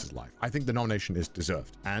throughout Mouse's life. I think the nomination is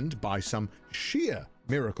deserved, and by some sheer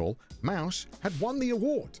miracle, Mouse had won the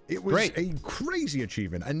award. It was a crazy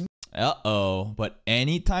achievement. And but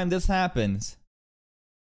anytime this happens,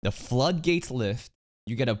 the floodgates lift.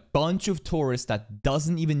 You get a bunch of tourists that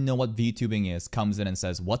doesn't even know what VTubing is, comes in and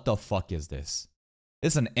says, what the fuck is this?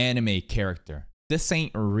 It's an anime character. This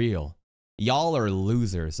ain't real. Y'all are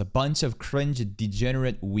losers. A bunch of cringe,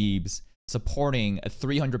 degenerate weebs supporting a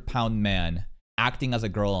 300-pound man acting as a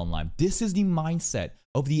girl online. This is the mindset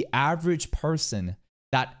of the average person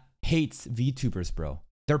that hates VTubers, bro.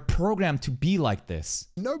 They're programmed to be like this.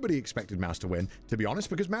 Nobody expected Mouse to win, to be honest,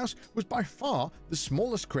 because Mouse was by far the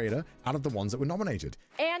smallest creator out of the ones that were nominated.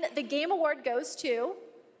 And the Game Award goes to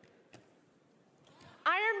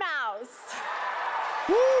IronMouse.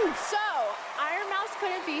 Woo! So, IronMouse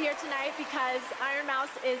couldn't be here tonight because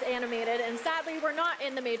IronMouse is animated, and sadly, we're not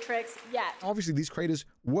in the Matrix yet. Obviously, these creators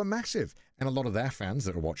were massive, and a lot of their fans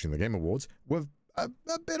that are watching the Game Awards were a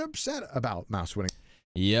bit upset about Mouse winning.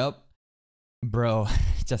 Yep. Bro,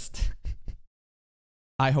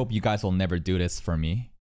 I hope you guys will never do this for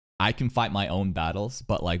me. I can fight my own battles,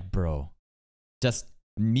 but like, bro, just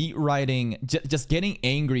me writing, just getting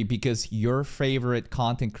angry because your favorite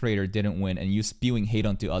content creator didn't win and you spewing hate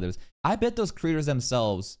onto others. I bet those creators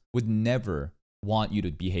themselves would never want you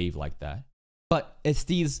to behave like that. But it's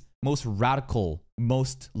these most radical,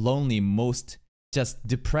 most lonely, most just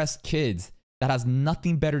depressed kids that has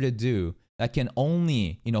nothing better to do, that can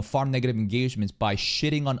only, farm negative engagements by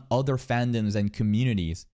shitting on other fandoms and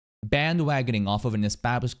communities, bandwagoning off of an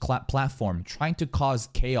established platform, trying to cause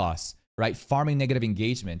chaos, right? Farming negative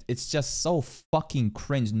engagement. It's just so fucking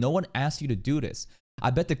cringe. No one asked you to do this. I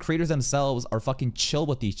bet the creators themselves are fucking chill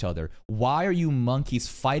with each other. Why are you monkeys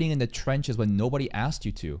fighting in the trenches when nobody asked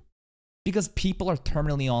you to? Because people are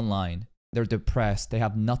terminally online. They're depressed. They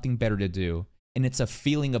have nothing better to do. And it's a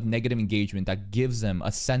feeling of negative engagement that gives them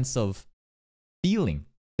a sense of feeling.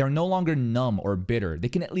 They're no longer numb or bitter. They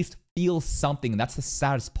can at least feel something. That's the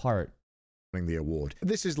saddest part. The award.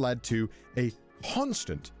 This has led to a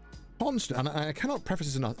constant, and I cannot preface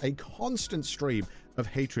this enough, a constant stream of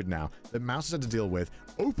hatred now that Mouse has had to deal with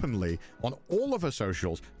openly on all of her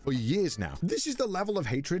socials for years now. This is the level of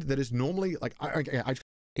hatred that is normally like,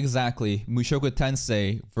 Exactly. Mushoku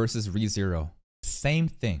Tensei versus ReZero. Same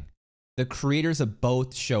thing. The creators of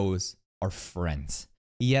both shows are friends.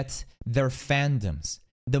 Yet, their fandoms,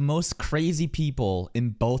 the most crazy people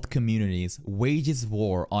in both communities, wages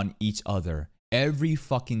war on each other every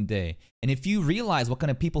fucking day. And if you realize what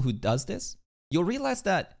kind of people who does this, you'll realize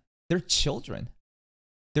that they're children.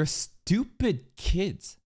 They're stupid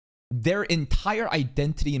kids. Their entire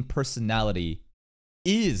identity and personality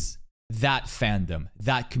is that fandom,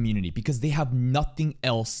 that community, because they have nothing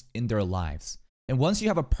else in their lives. And once you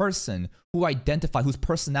have a person who whose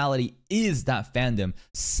personality is that fandom,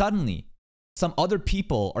 suddenly some other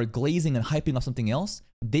people are glazing and hyping up something else.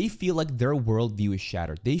 They feel like their worldview is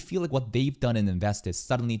shattered. They feel like what they've done and invested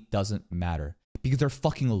suddenly doesn't matter because they're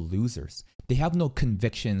fucking losers. They have no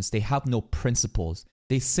convictions. They have no principles.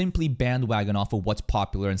 They simply bandwagon off of what's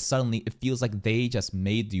popular, and suddenly it feels like they just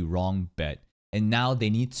made the wrong bet. And now they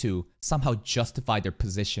need to somehow justify their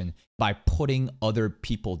position by putting other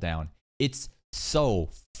people down. It's so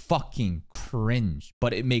fucking cringe,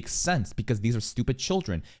 but it makes sense because these are stupid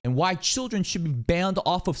children. And why children should be banned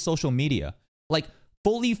off of social media. Like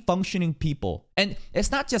fully functioning people. And it's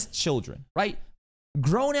not just children, right?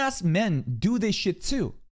 Grown-ass men do this shit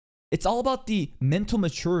too. It's all about the mental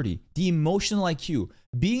maturity, the emotional IQ,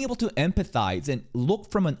 being able to empathize and look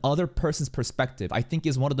from another person's perspective, I think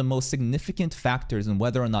is one of the most significant factors in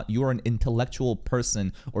whether or not you're an intellectual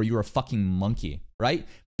person or you're a fucking monkey, right?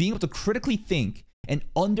 Being able to critically think and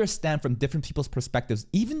understand from different people's perspectives,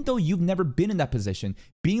 even though you've never been in that position,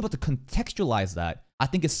 being able to contextualize that, I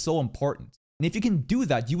think is so important. And if you can do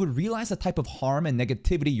that, you would realize the type of harm and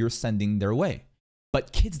negativity you're sending their way.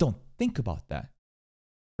 But kids don't think about that,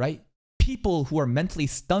 right? People who are mentally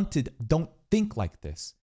stunted don't think like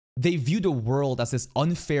this. They view the world as this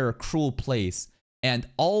unfair, cruel place, and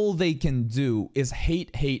all they can do is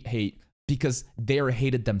hate, hate, hate because they're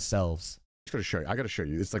hated themselves. I gotta show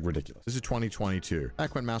you. It's like ridiculous. This is 2022.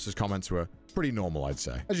 Back when Mouse's comments were pretty normal, I'd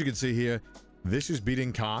say. As you can see here, this is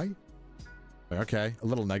beating Kai. Okay, a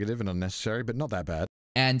little negative and unnecessary, but not that bad.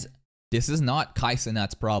 And this is not Kai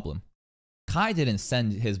Cenat's problem. Kai didn't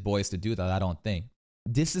send his boys to do that, I don't think.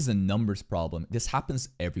 This is a numbers problem. This happens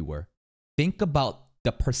everywhere. Think about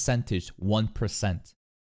the percentage, 1%,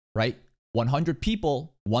 right? 100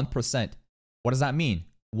 people, 1%. What does that mean?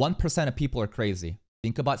 1% of people are crazy.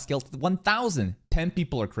 Think about scales to 1,000. 10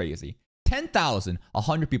 people are crazy. 10,000,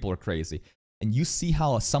 100 people are crazy. And you see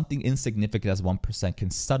how something insignificant as 1% can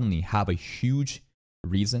suddenly have a huge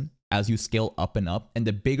reason as you scale up and up. And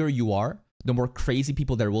the bigger you are, the more crazy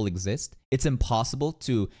people there will exist. It's impossible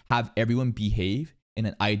to have everyone behave in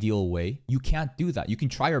an ideal way. You can't do that. You can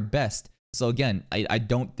try your best. So again, I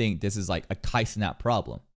don't think this is like a Kai Cenat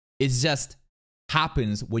problem. It just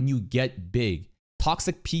happens when you get big.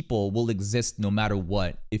 Toxic people will exist no matter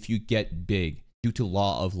what if you get big due to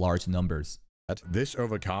law of large numbers. This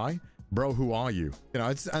over Kai Bro, who are you? You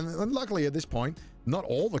know, and luckily at this point, not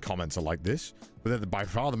all the comments are like this, but they're by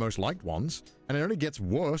far the most liked ones. And it only gets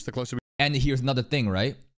worse the closer we... And here's another thing,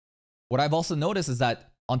 right? What I've also noticed is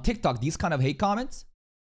that on TikTok, these kind of hate comments,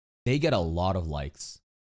 they get a lot of likes.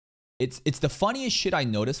 It's the funniest shit I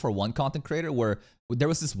noticed for one content creator, where there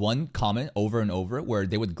was this one comment over and over where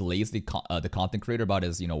they would glaze the content creator about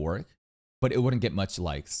his, you know, work, but it wouldn't get much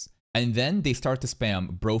likes. And then they start to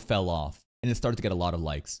spam, bro fell off, and it started to get a lot of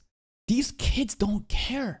likes. These kids don't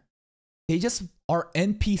care. They just are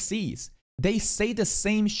NPCs. They say the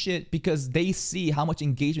same shit because they see how much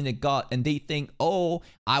engagement it got, and they think, oh,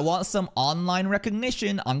 I want some online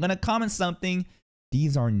recognition, I'm gonna comment something.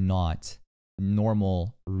 These are not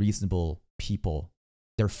normal, reasonable people.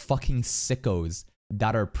 They're fucking sickos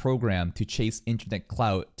that are programmed to chase internet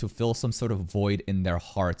clout to fill some sort of void in their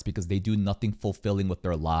hearts because they do nothing fulfilling with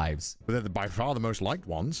their lives. But they're by far the most liked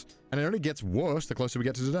ones, and it only gets worse the closer we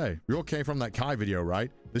get to today. We all came from that Kai video,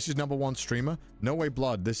 right? This is #1 streamer. No way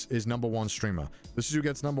blood, this is #1 streamer. This is who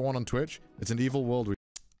gets #1 on Twitch. It's an evil world.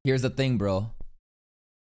 Here's the thing, bro.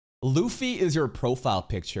 Luffy is your profile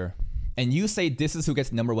picture, and you say this is who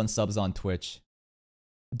gets #1 subs on Twitch.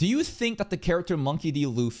 Do you think that the character Monkey D.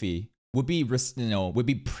 Luffy would be, would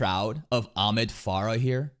be proud of Ahmed Farah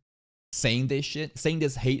here? Saying this shit? Saying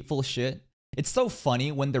this hateful shit? It's so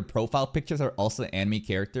funny when their profile pictures are also anime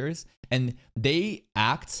characters, and they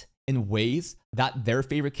act in ways that their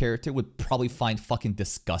favorite character would probably find fucking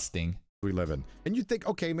disgusting. We live in. And you'd think,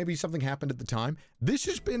 okay, maybe something happened at the time. This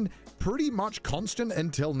has been pretty much constant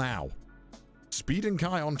until now. Speed and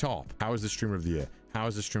Kai on top. How is the streamer of the year? How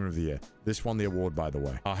is the streamer of the year? This won the award, by the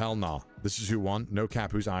way. Oh, hell nah. This is who won. No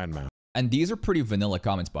cap, who's IronMouse? And these are pretty vanilla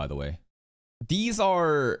comments, by the way. These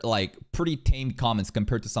are, like, pretty tame comments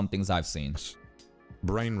compared to some things I've seen.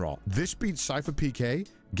 Brain rot. This beats Cypher PK.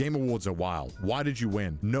 Game Awards are wild. Why did you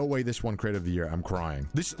win? No way this won Creator of the Year. I'm crying.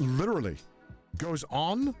 This literally goes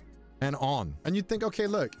on and on. And you'd think, okay,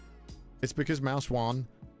 look, it's because Mouse won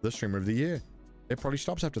the Streamer of the Year. It probably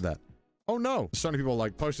stops after that. Oh no. So many people are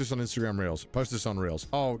like, post this on Instagram Reels. Post this on Reels.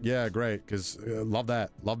 Oh yeah, great. Because love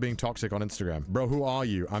that. Love being toxic on Instagram. Bro, who are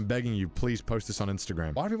you? I'm begging you, please post this on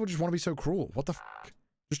Instagram. Why do people just want to be so cruel? What the f***?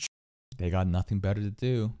 They got nothing better to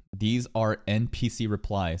do. These are NPC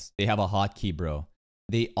replies. They have a hotkey, bro.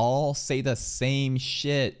 They all say the same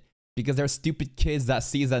shit because they're stupid kids that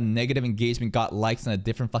sees that negative engagement got likes in a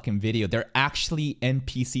different fucking video. They're actually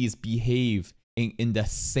NPCs behave in the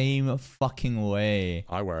same fucking way.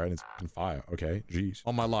 I wear it and it's fucking fire, okay? Jeez.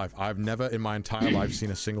 On my life, I've never in my entire life seen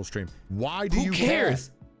a single stream. Why do you care?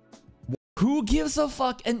 Who gives a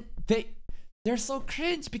fuck? And they're so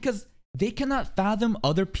cringe because they cannot fathom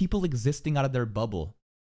other people existing out of their bubble.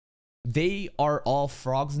 They are all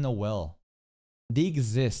frogs in a well. They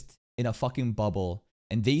exist in a fucking bubble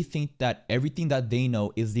and they think that everything that they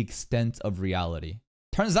know is the extent of reality.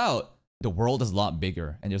 Turns out, the world is a lot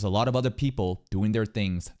bigger and there's a lot of other people doing their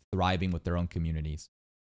things, thriving with their own communities.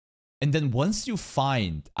 And then once you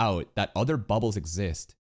find out that other bubbles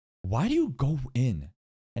exist, why do you go in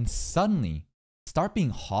and suddenly start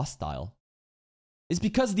being hostile? It's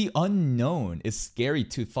because the unknown is scary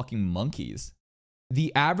to fucking monkeys.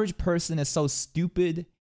 The average person is so stupid,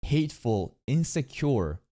 hateful,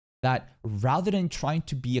 insecure that rather than trying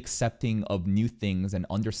to be accepting of new things and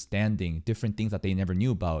understanding different things that they never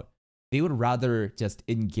knew about, they would rather just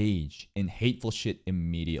engage in hateful shit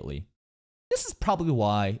immediately. This is probably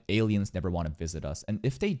why aliens never want to visit us. And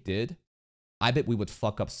if they did, I bet we would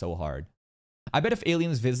fuck up so hard. I bet if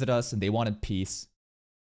aliens visit us and they wanted peace,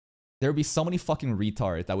 there would be so many fucking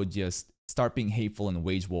retards that would just start being hateful and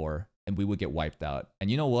wage war, and we would get wiped out.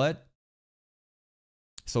 And you know what?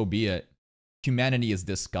 So be it. Humanity is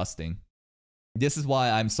disgusting. This is why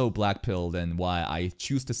I'm so black-pilled and why I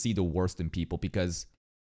choose to see the worst in people, because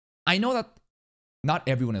I know that not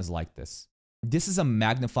everyone is like this. This is a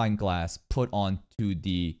magnifying glass put on to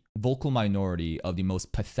the vocal minority of the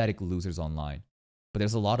most pathetic losers online. But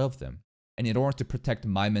there's a lot of them. And in order to protect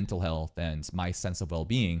my mental health and my sense of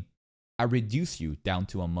well-being, I reduce you down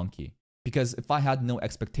to a monkey. Because if I had no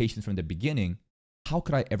expectations from the beginning, how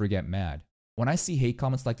could I ever get mad? When I see hate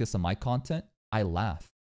comments like this on my content, I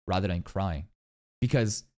laugh rather than crying.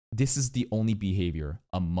 Because this is the only behavior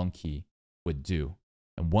a monkey would do.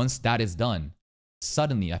 And once that is done,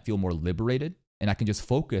 suddenly I feel more liberated and I can just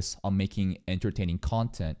focus on making entertaining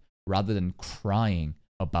content rather than crying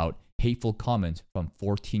about hateful comments from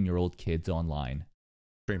 14-year-old kids online.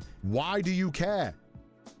 Why do you care?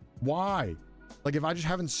 Why? Like, if I just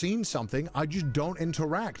haven't seen something, I just don't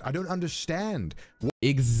interact. I don't understand.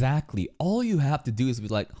 Exactly. All you have to do is be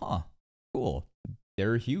like, huh, cool.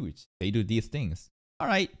 They're huge. They do these things. All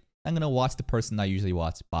right. I'm gonna watch the person I usually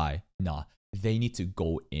watch. Bye. Nah, they need to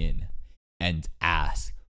go in and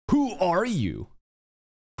ask, who are you?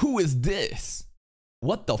 Who is this?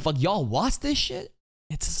 What the fuck? Y'all watch this shit?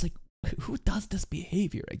 It's just like, who does this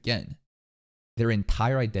behavior again? Their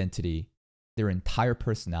entire identity, their entire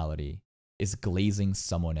personality is glazing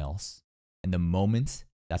someone else. And the moment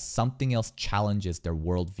that something else challenges their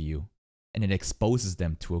worldview and it exposes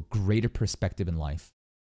them to a greater perspective in life,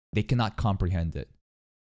 they cannot comprehend it.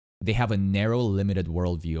 They have a narrow, limited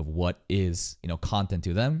worldview of what is, content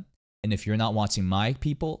to them. And if you're not watching my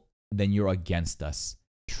people, then you're against us.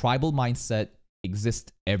 Tribal mindset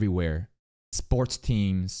exists everywhere. Sports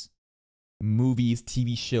teams, movies,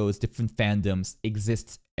 TV shows, different fandoms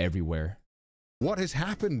exists everywhere. What has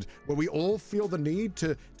happened where we all feel the need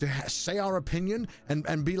to say our opinion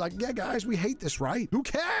and be like, yeah, guys, we hate this, right? Who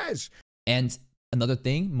cares? And another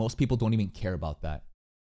thing, most people don't even care about that.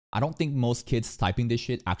 I don't think most kids typing this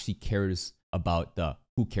shit actually cares about the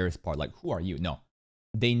who cares part. Like, who are you? No.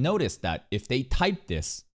 They notice that if they type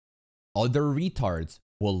this, other retards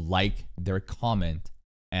will like their comment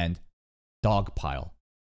and dogpile.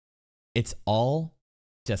 It's all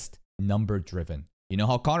just number driven. You know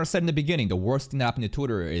how Connor said in the beginning, the worst thing that happened to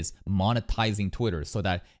Twitter is monetizing Twitter so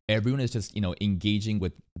that everyone is just, engaging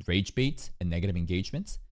with rage bait and negative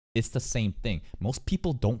engagements. It's the same thing. Most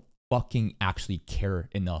people don't fucking actually care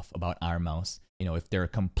enough about IronMouse, if they're a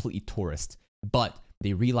complete tourist. But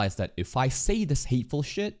they realize that if I say this hateful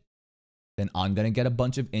shit, then I'm gonna get a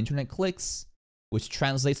bunch of internet clicks, which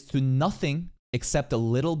translates to nothing except a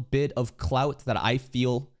little bit of clout that I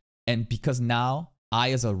feel. And because now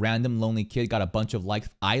I, as a random lonely kid, got a bunch of likes,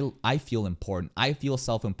 I feel important. I feel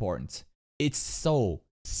self-important. It's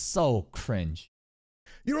so cringe.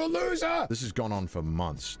 You're a loser! This has gone on for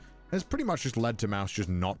months. It's pretty much just led to Mouse just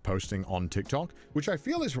not posting on TikTok, which I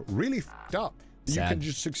feel is really f***ed up. Sad. You can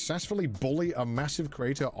just successfully bully a massive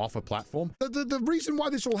creator off a platform. The reason why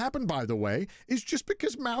this all happened, by the way, is just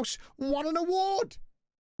because Mouse won an award.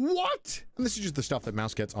 What? And this is just the stuff that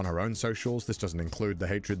Mouse gets on her own socials. This doesn't include the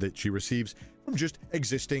hatred that she receives from just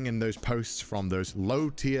existing in those posts from those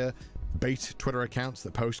low-tier bait Twitter accounts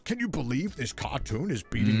that post, can you believe this cartoon is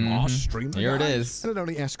beating our streamer? Here it is. And it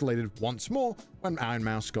only escalated once more when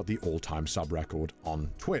IronMouse got the all-time sub record on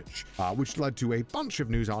Twitch, which led to a bunch of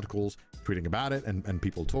news articles tweeting about it and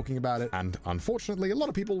people talking about it. And unfortunately, a lot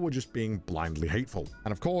of people were just being blindly hateful.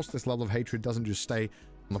 And of course, this level of hatred doesn't just stay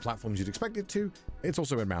on the platforms you'd expect it to. It's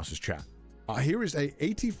also in Mouse's chat. Here is a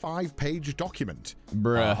 85-page document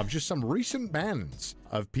of just some recent bans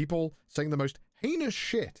of people saying the most heinous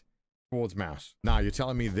shit towards Mouse. Now, you're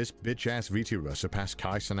telling me this bitch-ass VTuber surpassed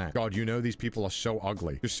Kai Cenat? God, these people are so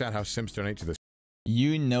ugly. Just sad how Sims donate to this.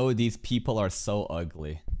 These people are so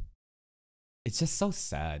ugly. It's just so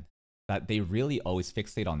sad that they really always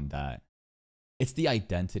fixate on that. It's the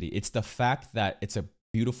identity. It's the fact that it's a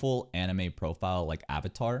beautiful anime profile like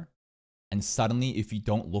Avatar, and suddenly if you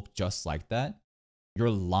don't look just like that, you're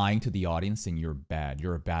lying to the audience and you're bad.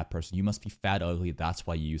 You're a bad person. You must be fat, ugly. That's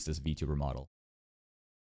why you use this VTuber model.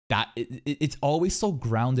 It's always so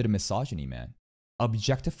grounded in misogyny, man.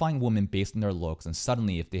 Objectifying women based on their looks, and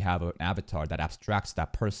suddenly if they have an avatar that abstracts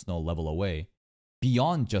that personal level away,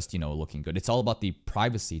 beyond just, looking good. It's all about the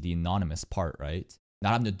privacy, the anonymous part, right?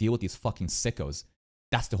 Not having to deal with these fucking sickos.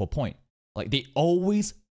 That's the whole point. Like, they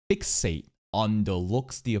always fixate on the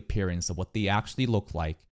looks, the appearance of what they actually look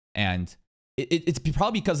like. And it's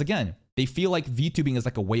probably because, again, they feel like VTubing is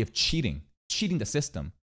like a way of cheating the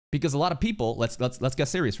system. Because a lot of people, let's get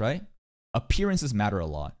serious, right? Appearances matter a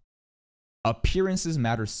lot. Appearances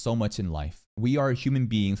matter so much in life. We are human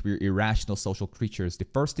beings. We're irrational social creatures. The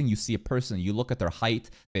first thing you see a person, you look at their height,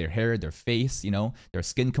 their hair, their face, their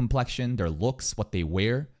skin complexion, their looks, what they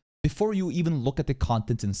wear, before you even look at the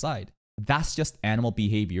content inside. That's just animal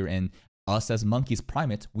behavior. And us as monkeys,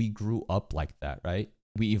 primates, we grew up like that, right?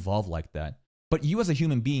 We evolved like that. But you as a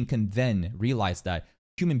human being can then realize that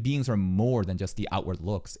human beings are more than just the outward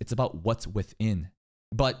looks. It's about what's within.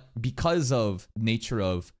 But because of nature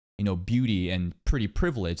of, beauty and pretty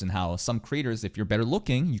privilege, and how some creators, if you're better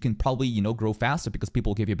looking, you can probably, grow faster because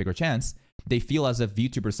people will give you a bigger chance. They feel as if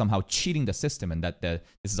VTubers are somehow cheating the system, and that this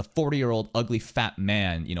is a 40-year-old ugly fat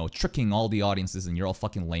man, tricking all the audiences, and you're all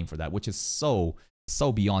fucking lame for that, which is so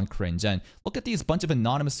beyond cringe. And look at these bunch of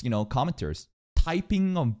anonymous, commenters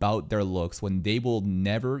typing about their looks when they will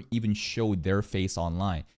never even show their face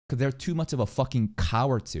online because they're too much of a fucking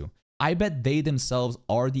coward to. I bet they themselves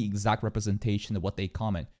are the exact representation of what they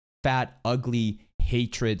comment. Fat, ugly,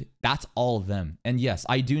 hatred, that's all of them. And yes,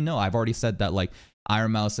 I do know, I've already said that, like,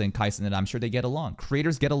 IronMouse and Kai Cenat, I'm sure they get along.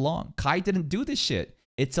 Creators get along. Kai didn't do this shit.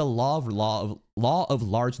 It's a law of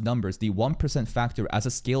large numbers, the 1% factor as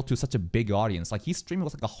a scale to such a big audience. Like, he's streaming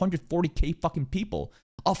with like 140k fucking people.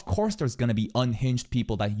 Of course there's gonna be unhinged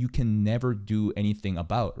people that you can never do anything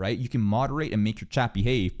about, right? You can moderate and make your chat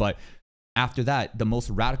behave, but after that, the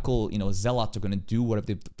most radical, you know, zealots are gonna do whatever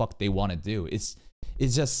the fuck they want to do. It's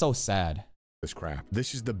just so sad. This crap.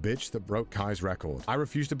 This is the bitch that broke Kai's record. I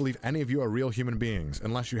refuse to believe any of you are real human beings.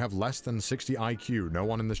 Unless you have less than 60 IQ, no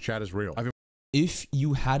one in this chat is real. If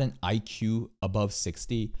you had an IQ above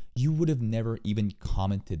 60, you would have never even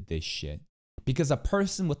commented this shit. Because a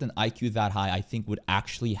person with an IQ that high, I think, would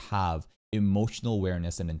actually have emotional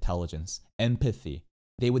awareness and intelligence, empathy.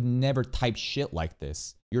 They would never type shit like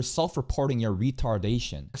this. You're self-reporting your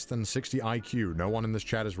retardation. Less than 60 IQ, no one in this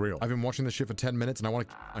chat is real. I've been watching this shit for 10 minutes and I want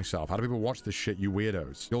to kill myself. How do people watch this shit, you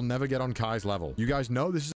weirdos? You'll never get on Kai's level. You guys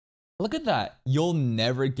know this is... Look at that. You'll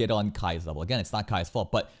never get on Kai's level. Again, it's not Kai's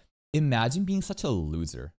fault, but imagine being such a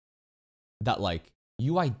loser that, like,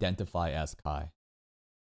 you identify as Kai.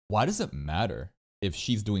 Why does it matter if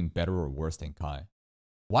she's doing better or worse than Kai?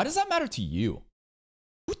 Why does that matter to you?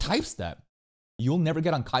 Who types that? You'll never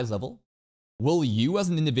get on Kai's level? Will you as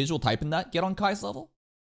an individual typing that get on Kai's level?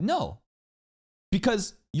 No.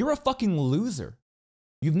 Because you're a fucking loser.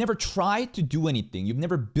 You've never tried to do anything. You've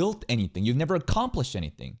never built anything. You've never accomplished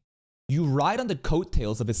anything. You ride on the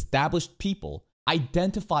coattails of established people,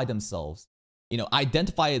 identify themselves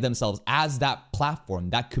as that platform,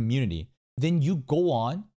 that community. Then you go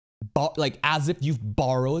on, like as if you've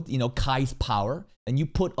borrowed, you know, Kai's power, and you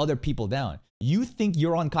put other people down. You think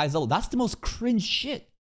you're on Kai's level. That's the most cringe shit.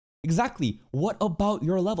 Exactly. What about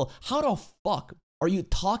your level? How the fuck are you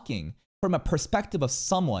talking from a perspective of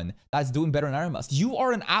someone that's doing better than IronMouse? You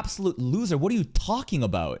are an absolute loser. What are you talking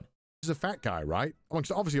about? This is a fat guy, right?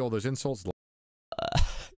 Amongst obviously all those insults.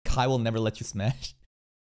 Kai will never let you smash.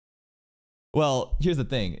 Well, here's the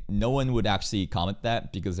thing. No one would actually comment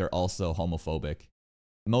that because they're also homophobic.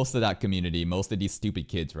 Most of that community, most of these stupid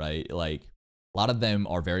kids, right? Like, a lot of them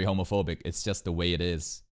are very homophobic. It's just the way it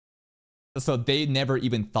is. So they never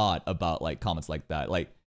even thought about like comments like that. Like,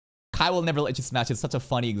 Kai will never let you smash. It's such a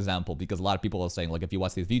funny example because a lot of people are saying, like, if you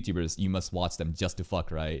watch these YouTubers, you must watch them just to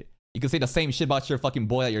fuck, right? You can say the same shit about your fucking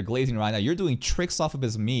boy that you're glazing right now. You're doing tricks off of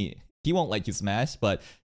his meat. He won't let you smash, but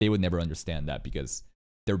they would never understand that because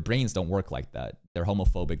their brains don't work like that. They're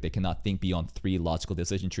homophobic. They cannot think beyond 3 logical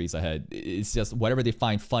decision trees ahead. It's just whatever they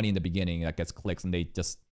find funny in the beginning that gets clicks, and they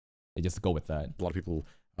just go with that. A lot of people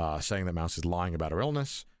saying that Mouse is lying about her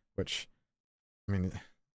illness, which, I mean,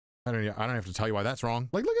 I don't have to tell you why that's wrong.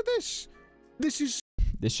 Like, look at this.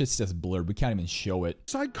 This shit's just blurred. We can't even show it.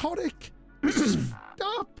 Psychotic. This is fucked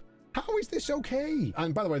up. How is this okay?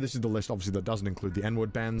 And by the way, this is the list, obviously, that doesn't include the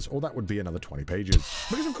N-word bans, or that would be another 20 pages.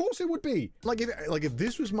 Because of course it would be. Like if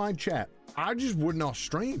this was my chat, I just would not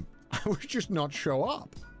stream. I would just not show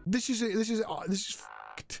up. This is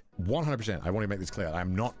fucked. 100%. I want to make this clear.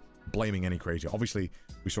 I'm not blaming any creator. Obviously,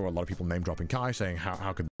 we saw a lot of people name dropping Kai, saying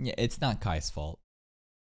how could... Yeah, it's not Kai's fault.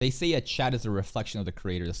 They say a chat is a reflection of the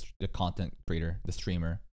creator, the content creator, the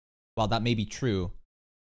streamer. While that may be true,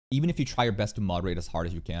 even if you try your best to moderate as hard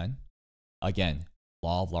as you can, again,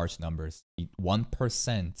 law of large numbers,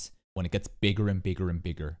 1%, when it gets bigger and bigger and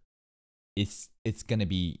bigger, it's gonna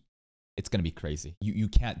be crazy. You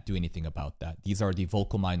can't do anything about that. These are the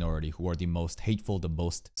vocal minority who are the most hateful, the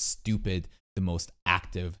most stupid, the most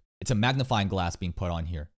active. It's a magnifying glass being put on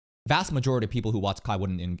here. Vast majority of people who watch Kai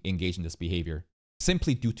wouldn't engage in this behavior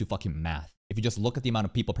simply due to fucking math. If you just look at the amount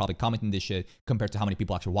of people probably commenting this shit compared to how many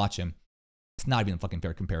people actually watch him, it's not even a fucking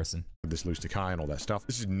fair comparison. This lose to Kai and all that stuff.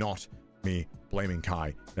 This is not me blaming Kai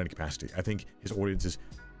in any capacity. I think his audience is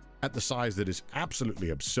at the size that is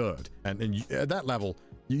absolutely absurd. And at that level,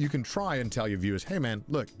 you can try and tell your viewers, hey man,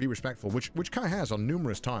 look, be respectful, which Kai has on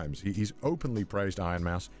numerous times. He's openly praised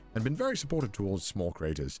IronMouse and been very supportive towards small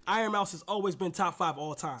creators. IronMouse has always been top 5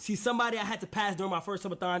 all time. He's somebody I had to pass during my first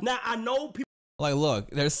subathon. Now, I know people... Like, look,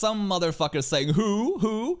 there's some motherfuckers saying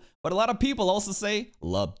who, but a lot of people also say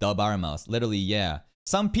love dub IronMouse. Literally, yeah.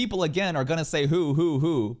 Some people, again, are gonna say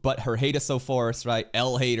who, but her hate is so forced, right?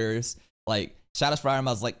 L haters, like, shout out for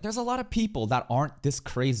IronMouse. Like, there's a lot of people that aren't this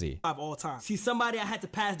crazy. All time. He's somebody I had to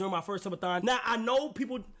pass during my first subathon. Now, I know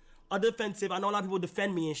people are defensive. I know a lot of people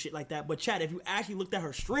defend me and shit like that. But chat, if you actually looked at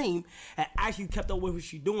her stream and actually kept up with what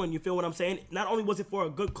she's doing, you feel what I'm saying? Not only was it for a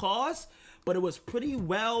good cause, but it was pretty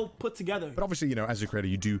well put together. But obviously, you know, as a creator,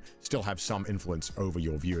 you do still have some influence over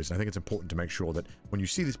your viewers. And I think it's important to make sure that when you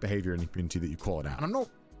see this behavior in the community that you call it out. And I'm not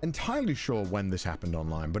entirely sure when this happened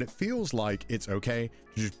online, but it feels like it's okay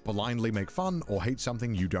to just blindly make fun or hate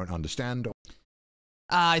something you don't understand.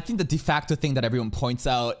 I think the de facto thing that everyone points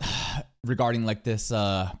out, regarding like this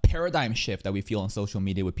paradigm shift that we feel on social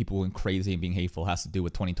media with people going crazy and being hateful has to do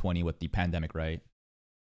with 2020 with the pandemic, right?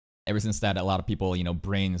 Ever since that, a lot of people, you know,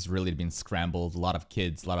 brains really been scrambled. A lot of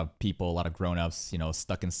kids, a lot of people, a lot of grown-ups, you know,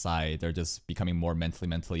 stuck inside. They're just becoming more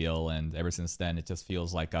mentally ill. And ever since then, it just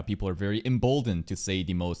feels like people are very emboldened to say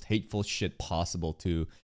the most hateful shit possible to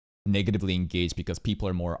negatively engage because people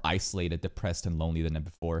are more isolated, depressed, and lonely than ever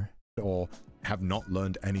before. Or have not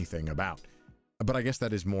learned anything about. But I guess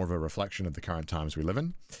that is more of a reflection of the current times we live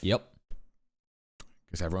in. Yep.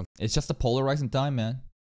 Because everyone... It's just a polarizing time, man.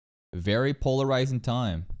 Very polarizing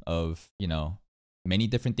time of, you know, many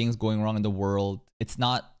different things going wrong in the world. It's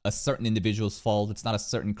not a certain individual's fault. It's not a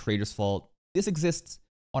certain creator's fault. This exists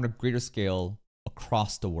on a greater scale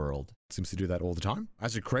across the world. Seems to do that all the time.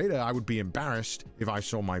 As a creator, I would be embarrassed if I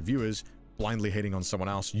saw my viewers blindly hating on someone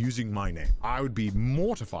else using my name. I would be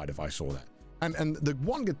mortified if I saw that. And the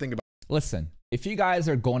one good thing about... Listen, if you guys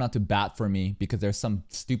are going out to bat for me because there's some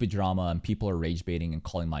stupid drama and people are rage baiting and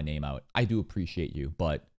calling my name out, I do appreciate you,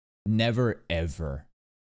 but never ever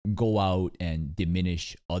go out and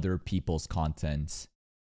diminish other people's content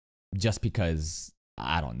just because,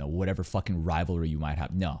 I don't know, whatever fucking rivalry you might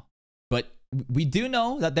have. No. But we do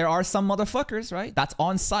know that there are some motherfuckers, right? That's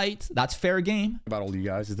on site. That's fair game. About all you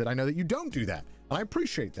guys is that I know that you don't do that. And I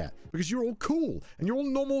appreciate that because you're all cool and you're all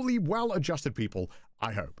normally well-adjusted people,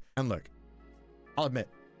 I hope. And look, I'll admit,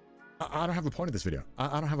 I don't have a point of this video.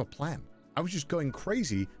 I don't have a plan. I was just going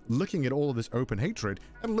crazy looking at all of this open hatred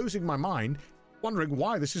and losing my mind, wondering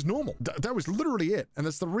why this is normal. That was literally it. And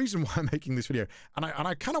that's the reason why I'm making this video. And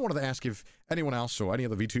I kind of wanted to ask if anyone else or any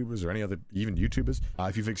other VTubers or any other even YouTubers,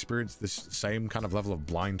 if you've experienced this same kind of level of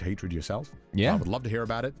blind hatred yourself. Yeah. I would love to hear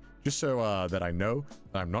about it, just so that I know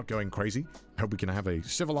that I'm not going crazy. I hope we can have a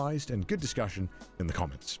civilized and good discussion in the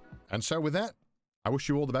comments. And so with that, I wish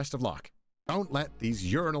you all the best of luck. Don't let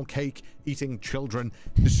these urinal cake eating children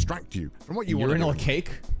distract you from what you want to do. Urinal cake?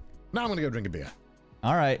 Now I'm gonna go drink a beer.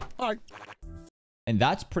 All right. All right. And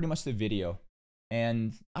that's pretty much the video.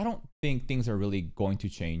 And I don't think things are really going to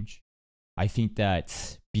change. I think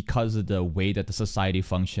that because of the way that the society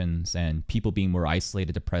functions and people being more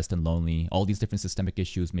isolated, depressed, and lonely, all these different systemic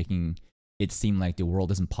issues making it seem like the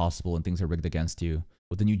world isn't possible and things are rigged against you.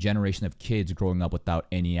 With the new generation of kids growing up without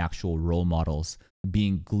any actual role models,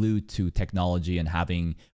 being glued to technology and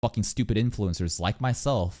having fucking stupid influencers like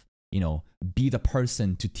myself, you know, be the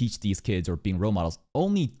person to teach these kids or being role models,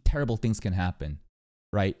 only terrible things can happen,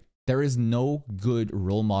 right? There is no good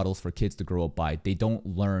role models for kids to grow up by. They don't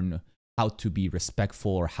learn how to be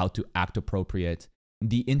respectful or how to act appropriate.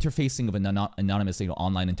 The interfacing of an anonymous, you know,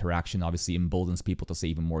 online interaction obviously emboldens people to say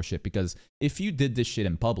even more shit, because if you did this shit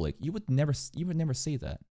in public, you would never say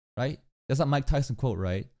that, right? That's that Mike Tyson quote,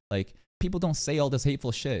 right? Like, people don't say all this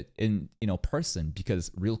hateful shit in, you know, person because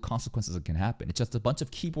real consequences can happen. It's just a bunch of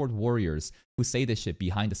keyboard warriors who say this shit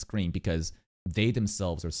behind the screen because they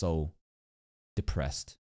themselves are so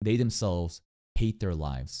depressed. They themselves hate their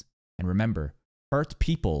lives. And remember, hurt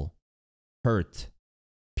people.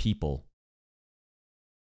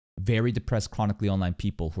 Very depressed, chronically online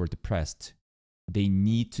people who are depressed, they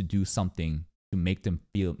need to do something to make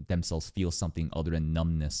themselves feel something other than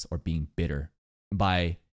numbness or being bitter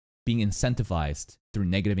by being incentivized through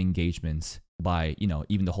negative engagements, by, you know,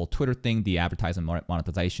 even the whole Twitter thing, the advertisement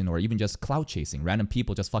monetization, or even just clout chasing. Random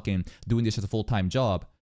people just fucking doing this as a full-time job.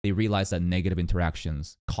 They realize that negative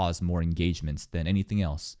interactions cause more engagements than anything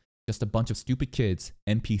else. Just a bunch of stupid kids,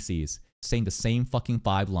 NPCs, saying the same fucking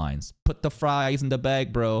 5 lines. Put the fries in the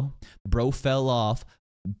bag, bro. Bro fell off.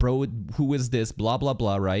 Bro, who is this? Blah, blah,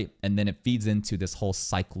 blah, right? And then it feeds into this whole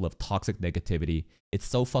cycle of toxic negativity. It's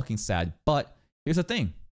so fucking sad. But here's the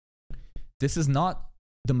thing. This is not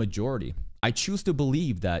the majority. I choose to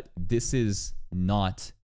believe that this is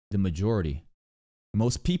not the majority.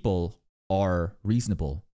 Most people are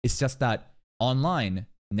reasonable. It's just that online,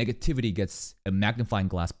 negativity gets a magnifying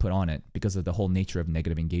glass put on it because of the whole nature of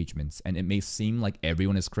negative engagements. And it may seem like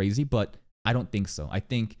everyone is crazy, but I don't think so. I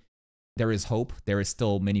think there is hope. There is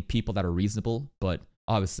still many people that are reasonable, but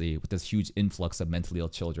obviously with this huge influx of mentally ill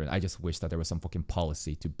children, I just wish that there was some fucking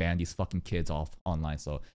policy to ban these fucking kids off online.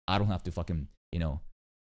 So I don't have to fucking, you know,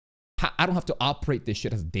 I don't have to operate this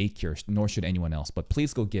shit as daycare, nor should anyone else. But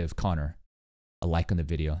please go give Connor a like on the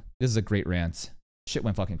video. This is a great rant. Shit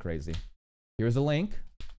went fucking crazy. Here's a link,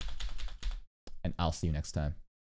 and I'll see you next time.